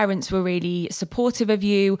that your parents were really supportive of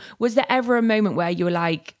you. Was there ever a moment where you were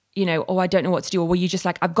like, you know, oh, I don't know what to do? Or were you just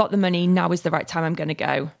like, I've got the money, now is the right time, I'm going to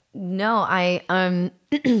go? No, I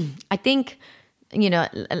think, you know,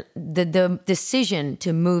 the decision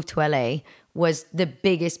to move to LA was the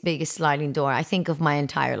biggest sliding door, I think, of my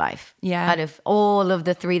entire life. Yeah. Out of all of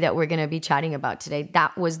the three that we're going to be chatting about today,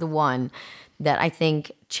 that was the one that I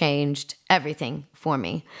think changed everything for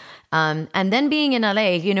me. And then being in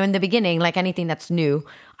LA, you know, in the beginning, like anything that's new,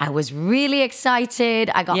 I was really excited.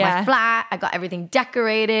 I got my flat. I got everything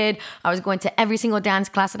decorated. I was going to every single dance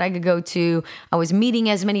class that I could go to. I was meeting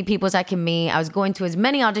as many people as I could meet. I was going to as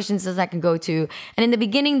many auditions as I could go to. And in the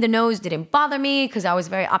beginning, the no's didn't bother me because I was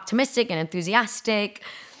very optimistic and enthusiastic.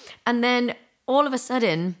 And then all of a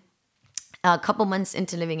sudden, a couple months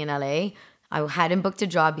into living in LA, I hadn't booked a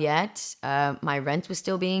job yet. My rent was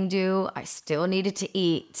still being due. I still needed to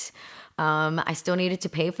eat. I still needed to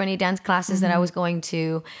pay for any dance classes that I was going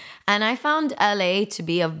to. And I found LA to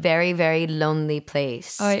be a very, very lonely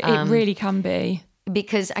place. Oh, it really can be.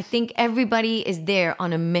 Because I think everybody is there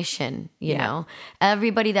on a mission, you know.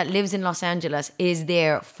 Everybody that lives in Los Angeles is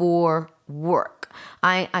there for work.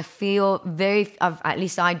 I feel at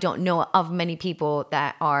least I don't know of many people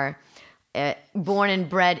that are born and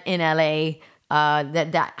bred in LA,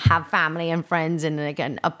 that have family and friends and like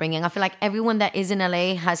an upbringing. I feel like everyone that is in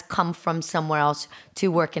LA has come from somewhere else to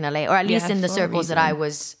work in LA, or at least in the circles that I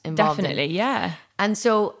was involved in. Definitely, yeah. And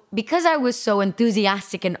so because I was so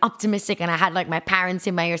enthusiastic and optimistic, and I had like my parents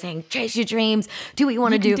in my ear saying, chase your dreams, do what you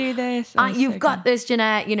want to do. You can do this. You've got this,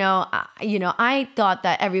 Janette. You know, I thought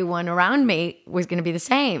that everyone around me was going to be the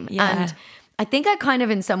same. Yeah. And I think I kind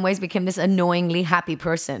of in some ways became this annoyingly happy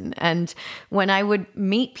person. And when I would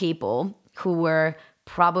meet people who were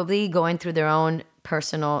probably going through their own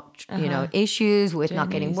personal, you know, issues with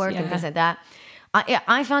not getting work and things like that,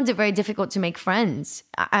 I found it very difficult to make friends,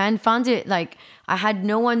 and found it like I had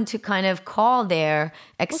no one to kind of call there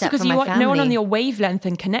except for my family. Because you want no one on your wavelength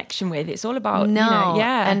and connection with. It's all about,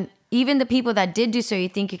 And even the people that did do So You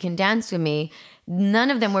Think You Can Dance with me, none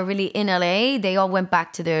of them were really in LA. They all went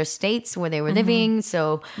back to their states where they were living.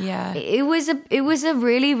 So it was a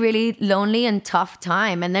really, really lonely and tough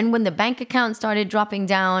time. And then when the bank account started dropping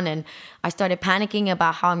down, and I started panicking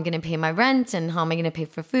about how I'm going to pay my rent and how am I going to pay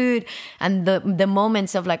for food, and the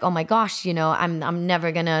moments of like, oh my gosh, you know, I'm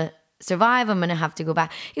never going to survive, I'm gonna have to go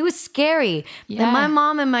back. It was scary. And my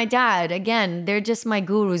mom and my dad, again, they're just my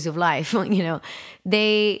gurus of life. You know,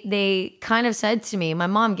 they kind of said to me, my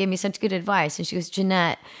mom gave me such good advice, and she goes,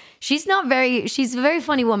 Janette, she's a very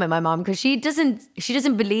funny woman, my mom, because she doesn't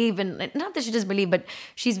believe in, not that she doesn't believe, but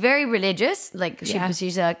she's very religious. Like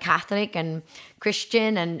she's a Catholic and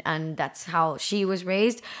Christian, and that's how she was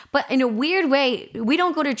raised. But in a weird way, we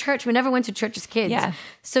don't go to church. We never went to church as kids. Yeah.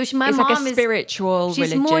 So my it's mom like a spiritual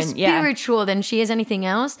she's religion. more spiritual than she is anything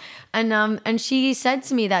else. And she said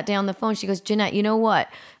to me that day on the phone, she goes, Janette, you know what?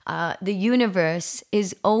 The universe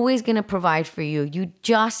is always going to provide for you. You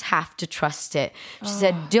just have to trust it. She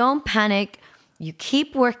said, don't panic. You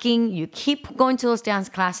keep working. You keep going to those dance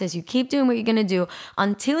classes. You keep doing what you're going to do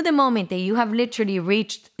until the moment that you have literally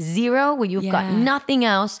reached zero, where you've got nothing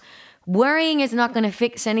else. Worrying is not going to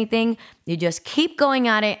fix anything. You just keep going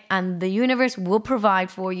at it, and the universe will provide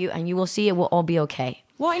for you, and you will see it will all be okay.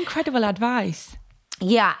 What incredible advice.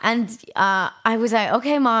 Yeah. And I was like,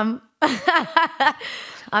 okay, Mom.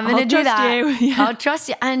 I'm going to do that. Yeah. I'll trust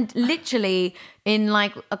you. And literally in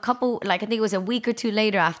like a couple, like I think it was a week or two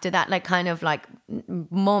later after that, like kind of like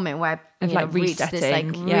moment where I reached this like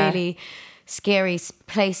really scary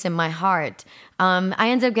place in my heart, I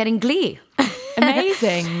ended up getting Glee.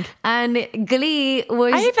 Amazing. And Glee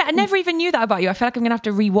was... I never even knew that about you. I feel like I'm going to have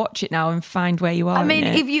to rewatch it now and find where you are. I mean,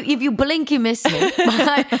 if you blink, you miss me.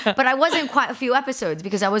 But I wasn't quite a few episodes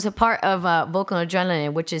because I was a part of Vocal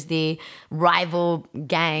Adrenaline, which is the rival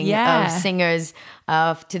gang of singers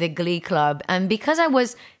to the Glee Club. And because I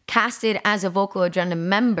was casted as a Vocal Adrenaline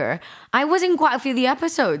member, I was in quite a few of the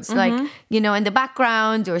episodes, like, in the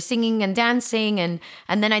background or singing and dancing. And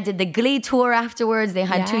then I did the Glee tour afterwards. They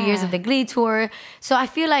had 2 years of the Glee tour. So I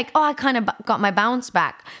feel like, I kind of got my bounce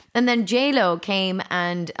back. And then J-Lo came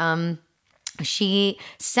and she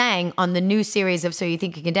sang on the new series of So You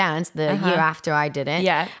Think You Can Dance the year after I did it.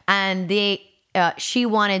 Yeah. And she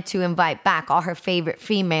wanted to invite back all her favorite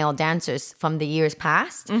female dancers from the years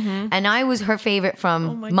past. And I was her favorite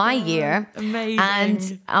from my year.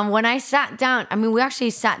 Amazing. And when I sat down, we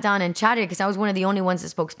actually sat down and chatted because I was one of the only ones that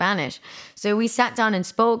spoke Spanish. So we sat down and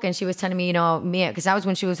spoke, and she was telling me, Mia, because that was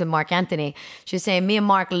when she was with Mark Anthony. She was saying, me and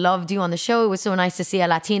Mark loved you on the show. It was so nice to see a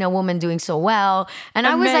Latina woman doing so well. And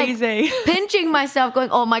I was like pinching myself going,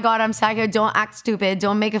 oh my God, I'm psycho. Don't act stupid.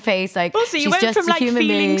 Don't make a face. Like, also, you went from like feeling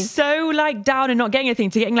being so like down and not getting anything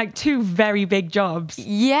to getting like 2 very big jobs.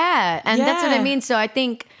 Yeah. And that's what I mean. So I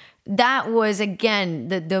think that was, again,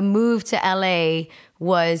 the move to LA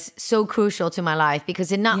was so crucial to my life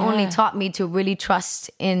because it not only taught me to really trust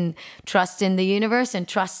in the universe and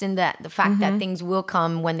trust in the fact that things will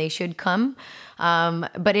come when they should come.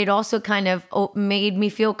 But it also kind of made me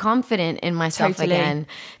feel confident in myself again,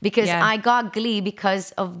 because I got Glee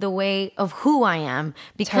because of the way of who I am,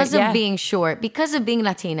 because of being short, because of being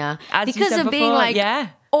Latina, because of being like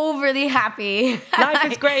overly happy. Life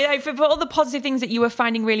is great. Like, for all the positive things that you were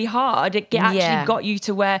finding really hard, it actually got you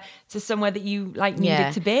to somewhere that you like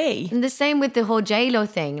needed to be. And the same with the whole J-Lo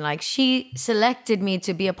thing. Like, she selected me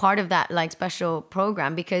to be a part of that like special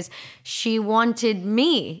program because she wanted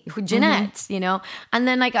me, Janette, And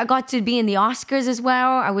then like I got to be in the Oscars as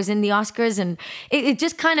well. I was in the Oscars, and it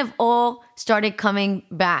just kind of all started coming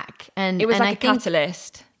back. And it was like a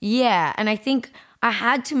catalyst. Yeah. And I think I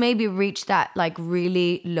had to maybe reach that like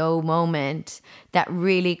really low moment that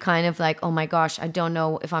really kind of like, oh my gosh, I don't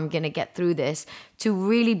know if I'm going to get through this, to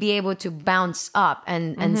really be able to bounce up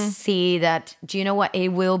and see that, do you know what? It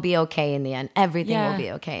will be okay in the end. Everything will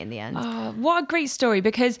be okay in the end. Oh, what a great story,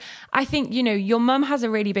 because I think, your mum has a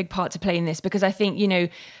really big part to play in this, because I think,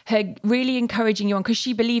 her really encouraging you on, because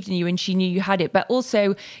she believed in you and she knew you had it. But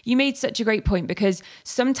also you made such a great point, because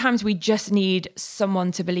sometimes we just need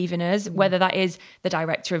someone to believe in us, whether that is the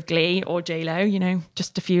director of Glee or J-Lo,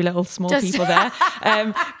 just a few little small people there.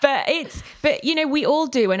 But we all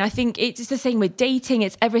do. And I think it's the same with dating.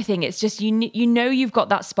 It's everything. It's just, you've got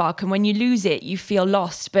that spark, and when you lose it, you feel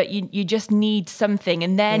lost, but you just need something.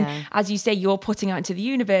 And then, as you say, you're putting out into the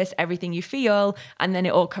universe everything you feel, and then it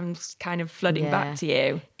all comes kind of flooding back to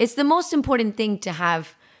you. It's the most important thing to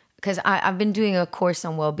have, because I've been doing a course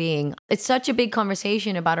on well-being. It's such a big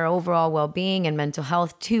conversation about our overall well-being and mental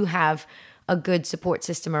health to have a good support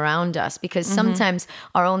system around us, because sometimes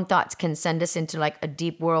our own thoughts can send us into like a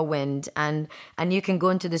deep whirlwind, and you can go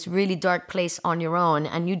into this really dark place on your own,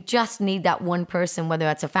 and you just need that one person, whether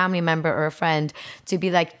that's a family member or a friend, to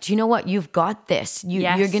be like, do you know what? You've got this.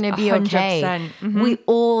 You're going to be 100%. Okay. We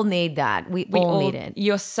all need that. We all need it.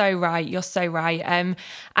 You're so right. You're so right. And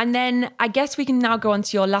then I guess we can now go on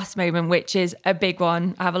to your last moment, which is a big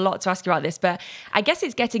one. I have a lot to ask you about this, but I guess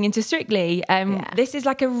it's getting into Strictly. This is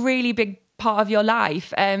like a really big part of your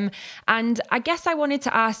life. And I guess I wanted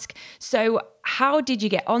to ask, so how did you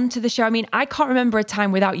get onto the show? I mean, I can't remember a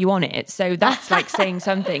time without you on it. So that's like saying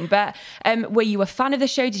something. But were you a fan of the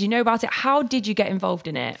show? Did you know about it? How did you get involved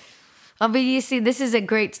in it? Oh, but you see, this is a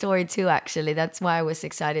great story too, actually. That's why I was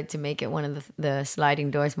excited to make it one of the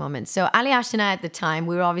sliding doors moments. So Ali Ash and I at the time,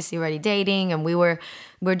 we were obviously already dating, and we were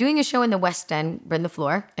doing a show in the West End, Burn the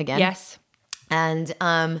Floor again. Yes. And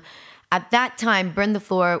at that time, Burn the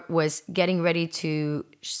Floor was getting ready to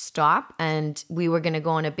stop, and we were going to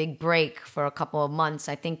go on a big break for a couple of months,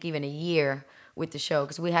 I think even a year with the show,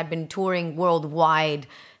 because we had been touring worldwide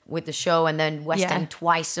with the show and then West End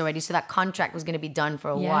twice already. So that contract was going to be done for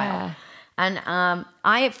a while. And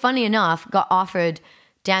I, funny enough, got offered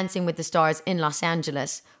Dancing with the Stars in Los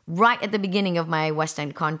Angeles right at the beginning of my West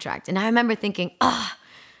End contract. And I remember thinking, I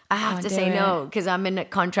have to say no because I'm in a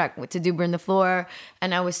contract to do Burn the Floor.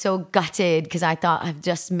 And I was so gutted because I thought I've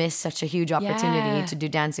just missed such a huge opportunity to do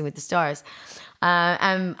Dancing with the Stars.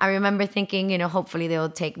 And I remember thinking, hopefully they'll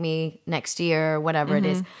take me next year or whatever it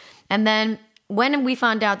is. And then when we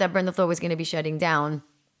found out that Burn the Floor was going to be shutting down,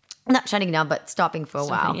 not shutting down, but stopping for a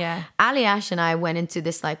while. Yeah. Ali Ash and I went into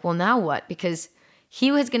this like, well, now what? Because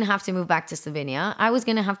he was going to have to move back to Slovenia. I was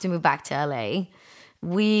going to have to move back to LA.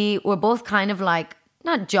 We were both kind of like,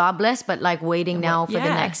 not jobless, but like waiting now for the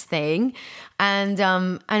next thing.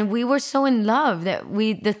 And we were so in love that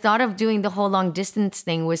the thought of doing the whole long distance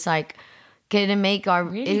thing was like, gonna make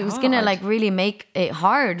it was gonna like really make it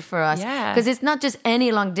hard for us because it's not just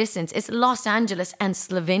any long distance, it's Los Angeles and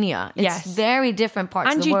Slovenia. It's very different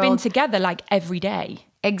parts of the world. And you've been together like every day.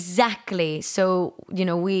 Exactly. So,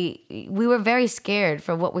 we were very scared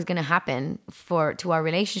for what was going to happen to our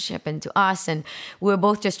relationship and to us. And we were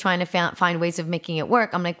both just trying to find ways of making it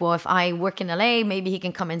work. I'm like, well, if I work in LA, maybe he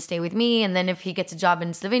can come and stay with me. And then if he gets a job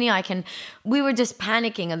in Slovenia, we were just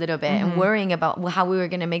panicking a little bit and worrying about how we were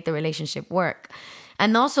going to make the relationship work.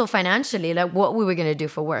 And also financially, like what we were going to do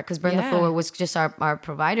for work, because Burn the Floor was just our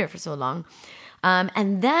provider for so long.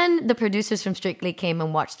 And then the producers from Strictly came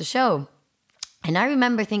and watched the show. And I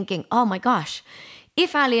remember thinking, oh my gosh,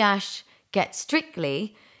 if Ali Ash gets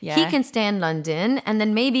Strictly, he can stay in London, and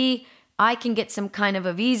then maybe I can get some kind of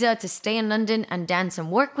a visa to stay in London and dance and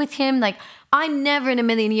work with him. Like, I never in a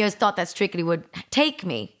million years thought that Strictly would take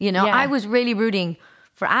me. I was really rooting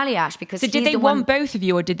for Ali Ash because so did they want both of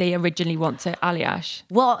you, or did they originally want to Ali Ash?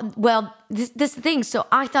 Well, this is the thing. So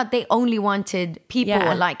I thought they only wanted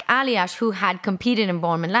people like Ali Ash who had competed in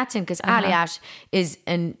Ballroom and Latin, because Ali Ash is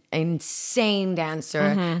an insane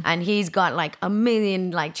dancer and he's got like a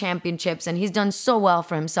million like championships and he's done so well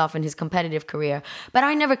for himself in his competitive career. But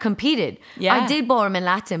I never competed. I did Ballroom and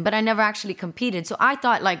Latin, but I never actually competed. So I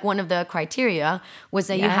thought like one of the criteria was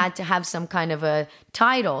that you had to have some kind of a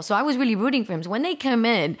title. So I was really rooting for him. So when they came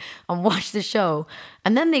in and watched the show,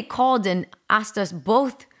 and then they called and asked us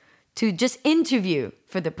both to just interview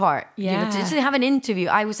for the part, to just have an interview,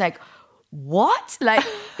 I was like, what? Like,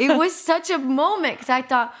 it was such a moment, because I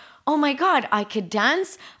thought, oh my God, I could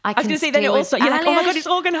dance. I was going to say, then it also, you're like, oh my God, it's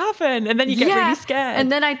all going to happen. And then you get really scared. And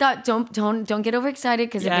then I thought, don't get overexcited,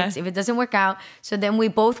 because if it doesn't work out. So then we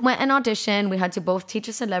both went and auditioned. We had to both teach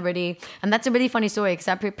a celebrity. And that's a really funny story, because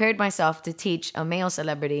I prepared myself to teach a male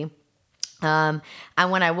celebrity. And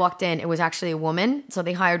when I walked in, it was actually a woman. So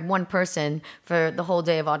they hired one person for the whole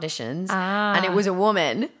day of auditions. And it was a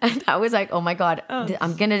woman. And I was like, oh my God,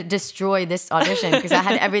 I'm going to destroy this audition, because I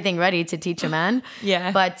had everything ready to teach a man.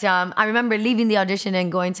 But I remember leaving the audition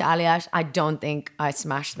and going to Ali Ash. I don't think I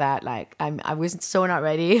smashed that. Like, I was so not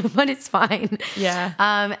ready, but it's fine.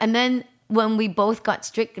 And then when we both got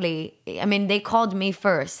Strictly, I mean, they called me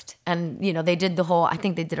first, and they did the whole, I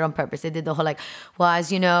think they did it on purpose. They did the whole like, well,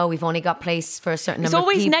 as you know, we've only got place for a certain number of people.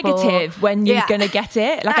 It's always negative when you're going to get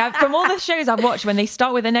it. Like from all the shows I've watched, when they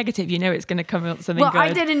start with a negative, it's going to come out something good. Well,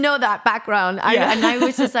 I didn't know that background. And I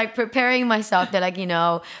was just like preparing myself. They're like,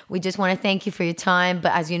 we just want to thank you for your time,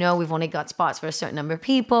 but as you know, we've only got spots for a certain number of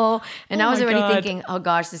people. And I was already thinking, oh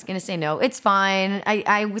gosh, this is going to say no. It's fine.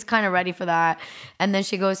 I was kind of ready for that. And then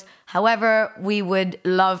she goes, however, we would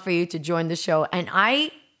love for you to join the show. And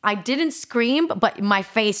I didn't scream, but my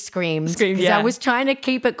face screamed. Because I was trying to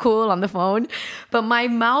keep it cool on the phone. But my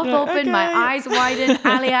mouth opened, my eyes widened.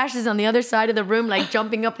 Ali Ash is on the other side of the room, like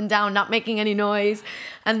jumping up and down, not making any noise.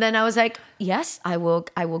 And then I was like, yes, I will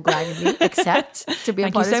gladly accept to be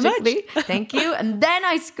a part of Strictly. Thank you. And then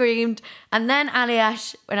I screamed. And then Ali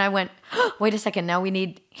Ash, and I went, wait a second, now we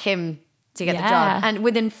need him to get the job. And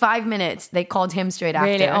within 5 minutes, they called him straight after.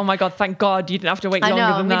 Really? Oh my God, thank God you didn't have to wait longer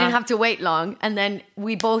than that. We didn't have to wait long. And then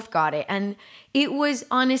we both got it. And it was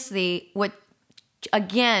honestly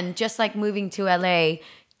just like moving to LA,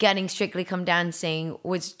 getting Strictly Come Dancing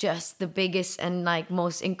was just the biggest and like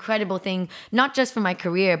most incredible thing, not just for my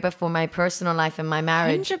career, but for my personal life and my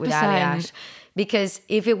marriage with 100%. Ali Ash. Because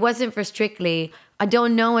if it wasn't for Strictly, I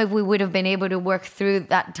don't know if we would have been able to work through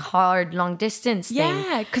that hard long distance thing.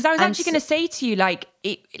 Yeah, because I was actually going to say to you,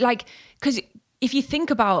 because if you think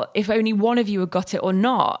about if only one of you had got it or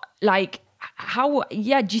not, like how,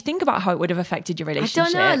 do you think about how it would have affected your relationship?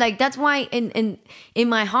 I don't know. Like, that's why in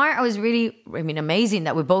my heart, I was really, amazing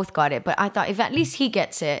that we both got it. But I thought if at least he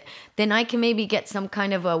gets it, then I can maybe get some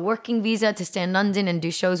kind of a working visa to stay in London and do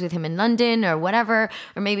shows with him in London or whatever.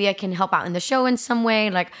 Or maybe I can help out in the show in some way.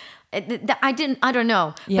 Like, I don't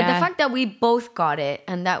know. Yeah. But the fact that we both got it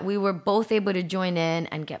and that we were both able to join in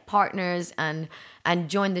and get partners and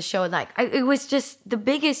join the show, like, it was just the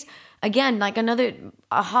biggest, again, like another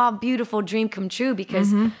beautiful dream come true,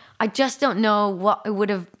 because I just don't know what it would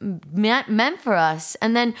have meant for us.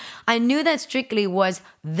 And then I knew that Strictly was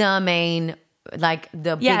the main, like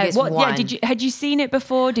the biggest one. Yeah, had you seen it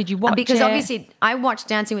before? Did you watch it? Because obviously I watched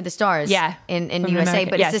Dancing with the Stars in USA,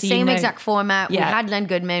 America. but it's the same exact format. Yeah. We had Len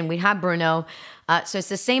Goodman, we had Bruno. So it's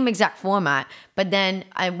the same exact format. But then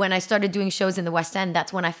when I started doing shows in the West End,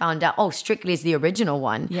 that's when I found out, Strictly is the original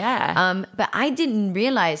one. Yeah. But I didn't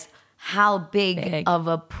realize how big of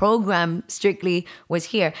a program Strictly was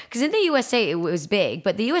here. Because in the USA, it was big.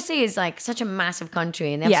 But the USA is like such a massive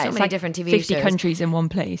country. And they have so many different TV 50 shows. countries in one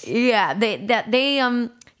place. Yeah. They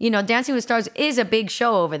Dancing with Stars is a big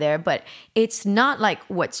show over there, but it's not like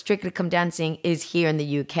what Strictly Come Dancing is here in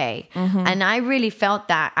the UK. And I really felt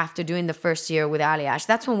that after doing the first year with Ali Ash.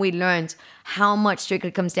 That's when we learned how much Strictly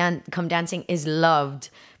Come Dancing is loved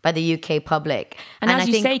by the UK public. And as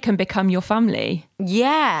you say, can become your family.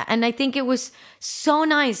 Yeah. And I think it was so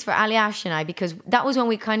nice for Ali Ash and I, because that was when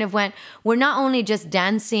we kind of went, we're not only just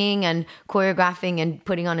dancing and choreographing and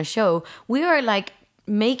putting on a show, we are like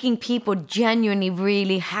making people genuinely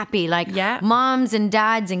really happy, like moms and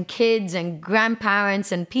dads and kids and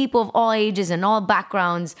grandparents and people of all ages and all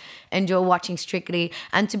backgrounds enjoy watching Strictly.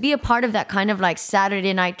 And to be a part of that kind of like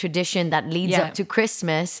Saturday night tradition that leads up to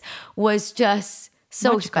Christmas was just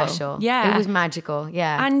so magical. Special. Yeah. It was magical.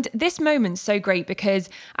 Yeah. And this moment's so great because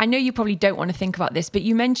I know you probably don't want to think about this, but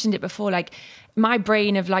you mentioned it before, like my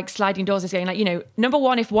brain of like sliding doors is going like, number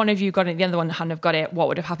one, if one of you got it, the other one hadn't have got it, what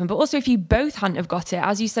would have happened? But also if you both hadn't have got it,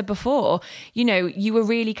 as you said before, you were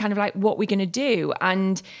really kind of like, what we're going to do.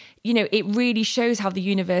 And, it really shows how the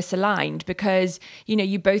universe aligned because,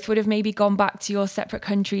 you both would have maybe gone back to your separate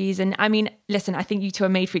countries. And I mean, listen, I think you two are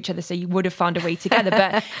made for each other, so you would have found a way together.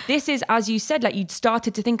 But this is, as you said, like you'd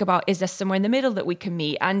started to think about, is there somewhere in the middle that we can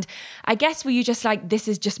meet? And I guess were you just like, this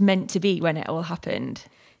is just meant to be when it all happened?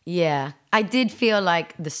 Yeah, I did feel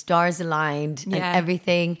like the stars aligned and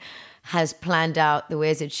everything has planned out the way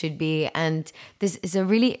as it should be. And this is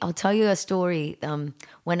I'll tell you a story.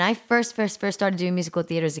 When I first started doing musical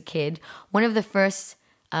theater as a kid, one of the first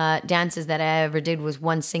dances that I ever did was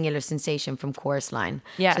One Singular Sensation from Chorus Line.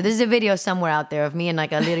 Yeah. So there's a video somewhere out there of me in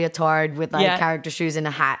like a leotard with like character shoes and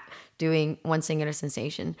a hat doing One Singular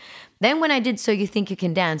Sensation. Then when I did So You Think You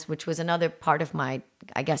Can Dance, which was another part of my,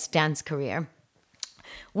 I guess, dance career,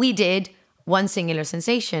 we did One Singular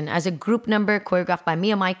Sensation as a group number choreographed by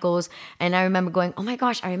Mia Michaels. And I remember going, oh my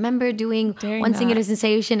gosh, I remember doing One Singular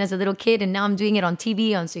Sensation as a little kid. And now I'm doing it on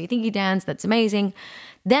TV on So You Think You Dance. That's amazing.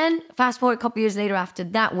 Then fast forward a couple years later after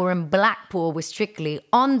that, we're in Blackpool with Strictly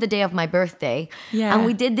on the day of my birthday. Yeah. And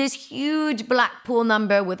we did this huge Blackpool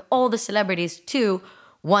number with all the celebrities to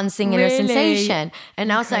One Singular Sensation.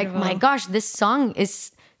 And I was like, my gosh, this song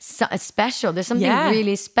is special. There's something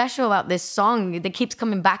really special about this song that keeps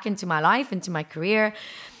coming back into my life, into my career.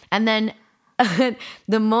 And then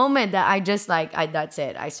the moment that I just that's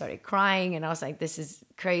it. I started crying and I was like, this is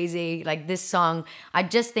crazy. Like this song, I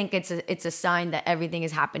just think it's a sign that everything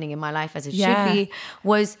is happening in my life as it should be.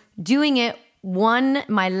 Was doing it.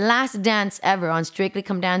 My last dance ever on Strictly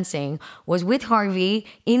Come Dancing was with Harvey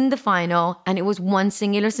in the final, and it was One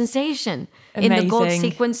Singular Sensation. Amazing. In the gold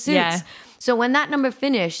sequin suits. Yeah. So when that number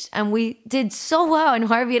finished and we did so well and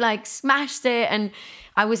Harvey like smashed it and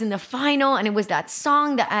I was in the final and it was that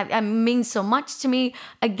song that means so much to me.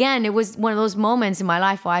 Again, it was one of those moments in my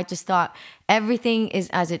life where I just thought everything is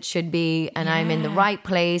as it should be and I'm in the right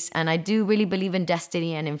place and I do really believe in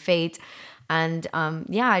destiny and in fate. And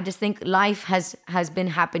I just think life has been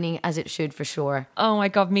happening as it should, for sure. Oh my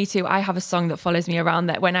God, me too. I have a song that follows me around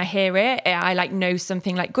that when I hear it, I like know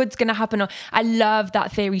something like good's going to happen. I love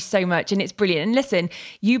that theory so much and it's brilliant. And listen,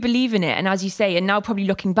 you believe in it. And as you say, and now probably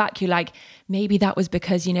looking back, you're like, maybe that was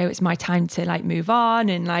because, you know, it's my time to like move on.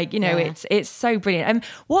 And like, you know, it's so brilliant. And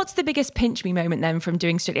what's the biggest pinch me moment then from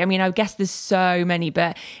doing Strictly? I mean, I guess there's so many,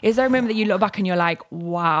 but is there a moment that you look back and you're like,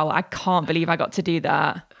 wow, I can't believe I got to do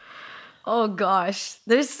that? Oh gosh,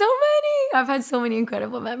 there's so many. I've had so many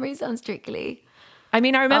incredible memories on Strictly. I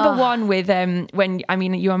mean, I remember one with when, I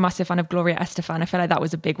mean, you're a massive fan of Gloria Estefan. I feel like that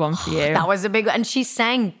was a big one for you. That was a big one. And she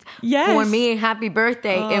sang for me Happy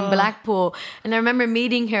Birthday in Blackpool. And I remember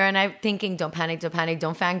meeting her and I'm thinking, don't panic, don't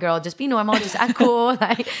fangirl, just be normal, just act cool.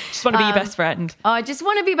 Like, just want to be your best friend. I just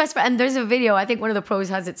want to be best friend. And there's a video, I think one of the pros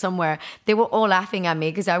has it somewhere. They were all laughing at me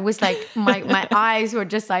because I was like, my eyes were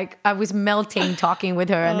just like, I was melting talking with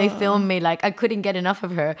her and they filmed me like I couldn't get enough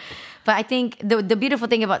of her. But I think the beautiful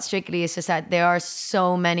thing about Strictly is just that there are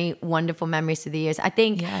so many wonderful memories through the years. I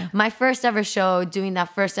think my first ever show, doing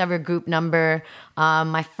that first ever group number,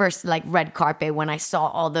 my first like red carpet when I saw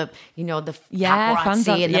all the, you know, the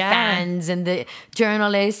paparazzi and the fans and the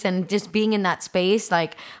journalists and just being in that space,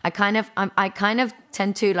 like I kind of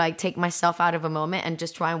tend to like take myself out of a moment and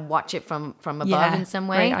just try and watch it from above in some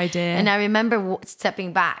way. Great idea. And I remember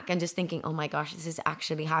stepping back and just thinking, oh my gosh, this is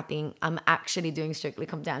actually happening. I'm actually doing Strictly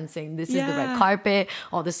Come Dancing. This is the red carpet.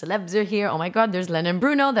 All the celebs are here. Oh my God, there's Len and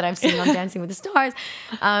Bruno that I've seen on Dancing with the Stars.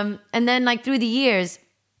 And then like through the years,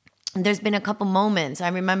 there's been a couple moments. I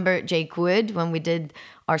remember Jake Wood when we did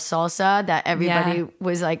our salsa that everybody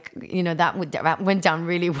was like, you know, that went down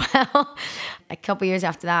really well. A couple years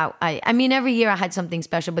after that, I mean, every year I had something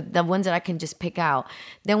special, but the ones that I can just pick out.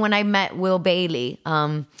 Then when I met Will Bailey,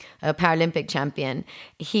 a Paralympic champion,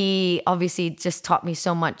 he obviously just taught me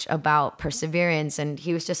so much about perseverance, and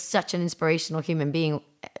he was just such an inspirational human being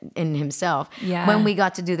in himself. When we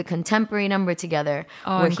got to do the contemporary number together,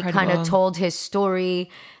 where incredible. He kind of told his story,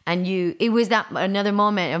 and it was that another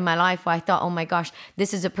moment of my life where I thought, oh my gosh,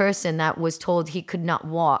 this is a person that was told he could not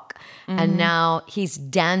walk, and now he's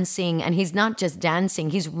dancing, and he's not just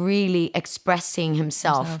dancing, he's really expressing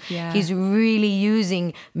himself. He's really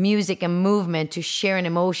using music and movement to share an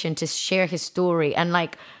emotion, to share his story. And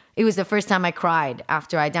like, it was the first time I cried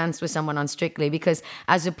after I danced with someone on Strictly, because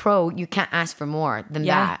as a pro, you can't ask for more than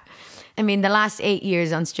that. I mean, the last 8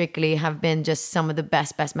 years on Strictly have been just some of the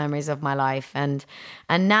best memories of my life. And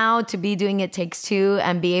now to be doing It Takes Two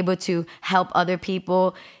and be able to help other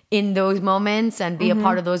people in those moments and be a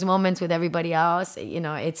part of those moments with everybody else, you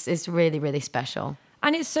know, it's really, really special.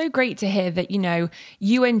 And it's so great to hear that, you know,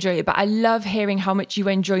 you enjoy it, but I love hearing how much you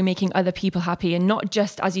enjoy making other people happy, and not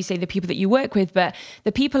just, as you say, the people that you work with, but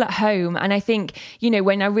the people at home. And I think, you know,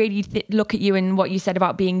 when I really look at you and what you said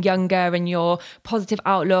about being younger and your positive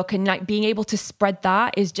outlook and like being able to spread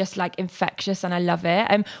that is just like infectious, and I love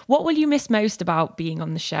it. What will you miss most about being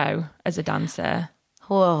on the show as a dancer?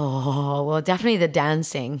 Oh, well, definitely the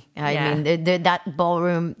dancing. I mean, that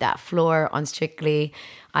ballroom, that floor on Strictly,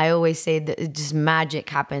 I always say that just magic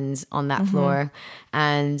happens on that floor.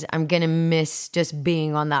 And I'm going to miss just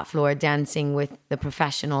being on that floor, dancing with the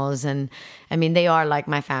professionals. And I mean, they are like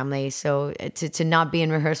my family. So to not be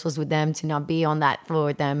in rehearsals with them, to not be on that floor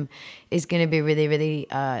with them is going to be really, really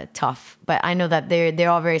tough. But I know that they're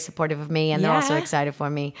all very supportive of me, and they're also excited for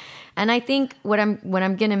me. And I think what I'm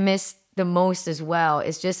going to miss the most as well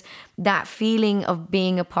is just that feeling of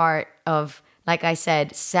being a part of, like I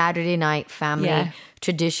said, Saturday night family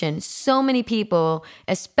tradition. So many people,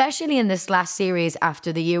 especially in this last series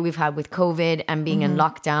after the year we've had with COVID and being in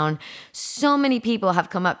lockdown, so many people have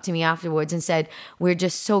come up to me afterwards and said, we're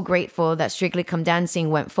just so grateful that Strictly Come Dancing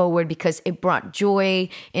went forward because it brought joy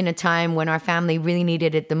in a time when our family really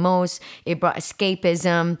needed it the most. It brought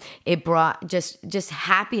escapism. It brought just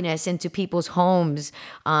happiness into people's homes,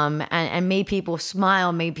 and made people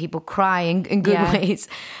smile, made people cry in good ways,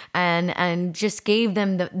 and just gave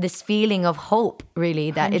them this feeling of hope, really,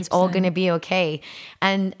 that 100%. It's all going to be okay.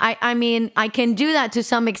 And I mean, I can do that to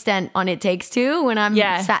some extent on It Takes Two when I'm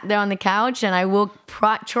sat there on the couch, and I will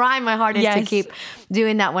try my hardest to keep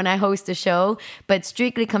doing that when I host a show. But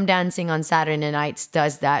Strictly Come Dancing on Saturday nights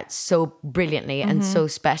does that so brilliantly and so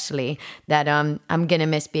specially that I'm going to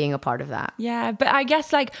miss being a part of that. Yeah, but I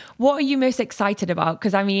guess, like, what are you most excited about?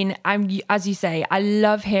 Because I mean, as you say, I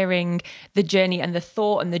love hearing the journey and the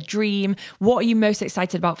thought and the dream. What are you most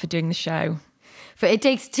excited about for doing the show? For It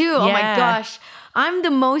Takes Two, oh my gosh. I'm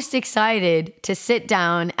the most excited to sit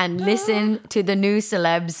down and listen to the new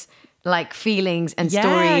celebs like feelings and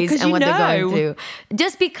stories and what they're going through.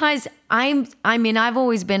 Just because I've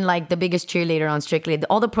always been like the biggest cheerleader on Strictly.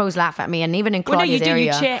 All the pros laugh at me, and even in Claudia's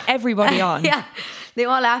area. You cheer everybody on. Yeah. They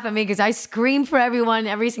all laugh at me because I scream for everyone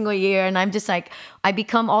every single year. And I'm just like, I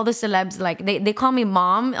become all the celebs. Like they call me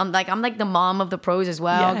mom. I'm like the mom of the pros as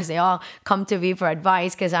well, because they all come to me for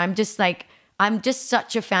advice. Because I'm just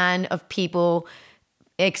such a fan of people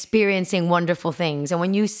experiencing wonderful things. And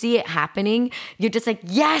when you see it happening, you're just like,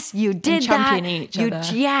 yes, you did championing each other.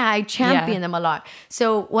 I champion them a lot.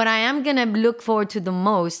 So what I am going to look forward to the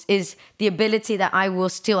most is the ability that I will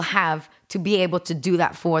still have to be able to do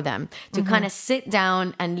that for them, to kind of sit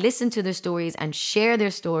down and listen to their stories and share their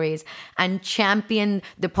stories and champion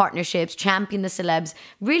the partnerships, champion the celebs,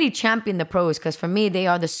 really champion the pros. Because for me, they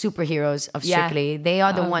are the superheroes of Strictly. They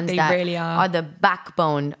are the ones that really are the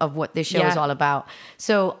backbone of what this show is all about.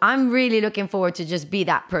 So I'm really looking forward to just be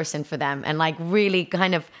that person for them and like really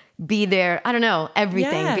kind of be there, I don't know,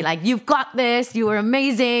 everything. Yeah. Be like, you've got this, you were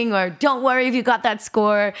amazing, or don't worry if you got that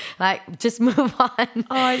score. Like, just move on.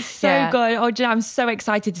 Oh, it's so good. Oh, Janette, I'm so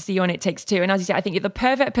excited to see you on It Takes Two. And as you said, I think you're the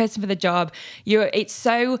perfect person for the job.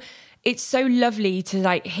 It's so lovely to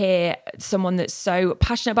like hear someone that's so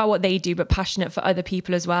passionate about what they do, but passionate for other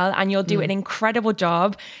people as well. And you'll do an incredible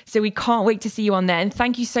job. So we can't wait to see you on there. And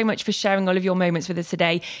thank you so much for sharing all of your moments with us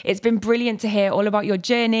today. It's been brilliant to hear all about your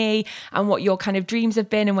journey and what your kind of dreams have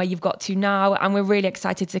been and where you've got to now. And we're really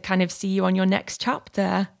excited to kind of see you on your next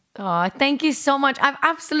chapter. Oh, thank you so much. I've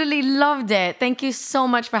absolutely loved it. Thank you so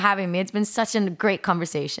much for having me. It's been such a great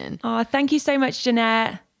conversation. Oh, thank you so much,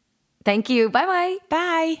 Janette. Thank you. Bye-bye.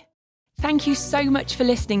 Bye. Thank you so much for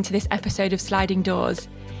listening to this episode of Sliding Doors.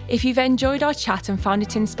 If you've enjoyed our chat and found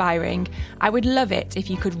it inspiring, I would love it if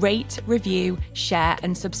you could rate, review, share,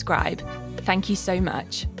 and subscribe. Thank you so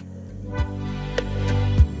much.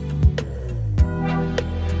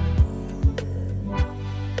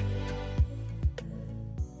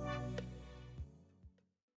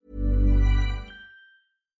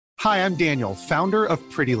 Hi, I'm Daniel, founder of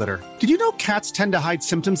Pretty Litter. Did you know cats tend to hide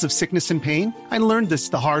symptoms of sickness and pain? I learned this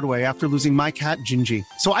the hard way after losing my cat, Gingy.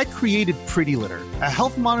 So I created Pretty Litter, a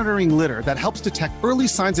health monitoring litter that helps detect early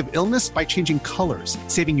signs of illness by changing colors,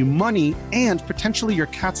 saving you money and potentially your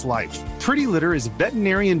cat's life. Pretty Litter is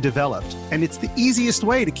veterinarian developed, and it's the easiest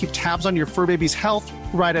way to keep tabs on your fur baby's health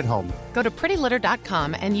right at home. Go to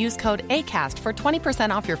prettylitter.com and use code ACAST for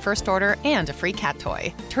 20% off your first order and a free cat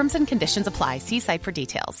toy. Terms and conditions apply. See site for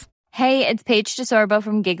details. Hey, it's Paige DeSorbo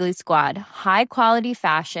from Giggly Squad. High quality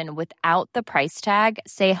fashion without the price tag.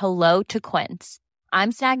 Say hello to Quince.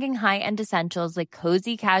 I'm snagging high-end essentials like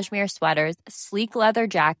cozy cashmere sweaters, sleek leather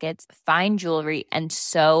jackets, fine jewelry, and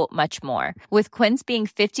so much more. With Quince being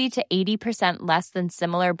 50 to 80% less than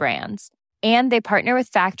similar brands. And they partner with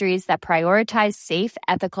factories that prioritize safe,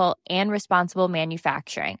 ethical, and responsible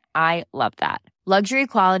manufacturing. I love that. Luxury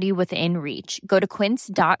quality within reach. Go to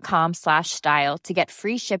quince.com/style to get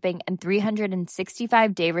free shipping and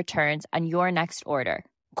 365-day returns on your next order.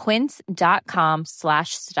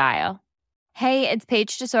 Quince.com/style. Hey, it's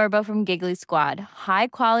Paige DeSorbo from Giggly Squad. High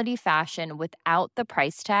quality fashion without the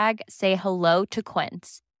price tag. Say hello to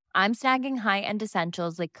Quince. I'm snagging high-end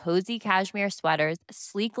essentials like cozy cashmere sweaters,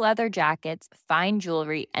 sleek leather jackets, fine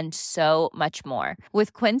jewelry, and so much more.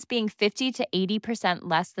 With Quince being 50 to 80%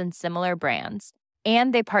 less than similar brands.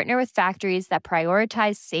 And they partner with factories that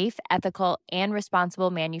prioritize safe, ethical, and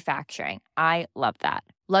responsible manufacturing. I love that.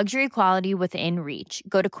 Luxury quality within reach.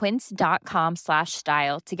 Go to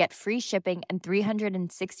quince.com/style to get free shipping and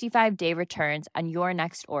 365-day returns on your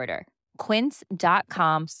next order.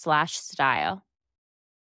 Quince.com/style.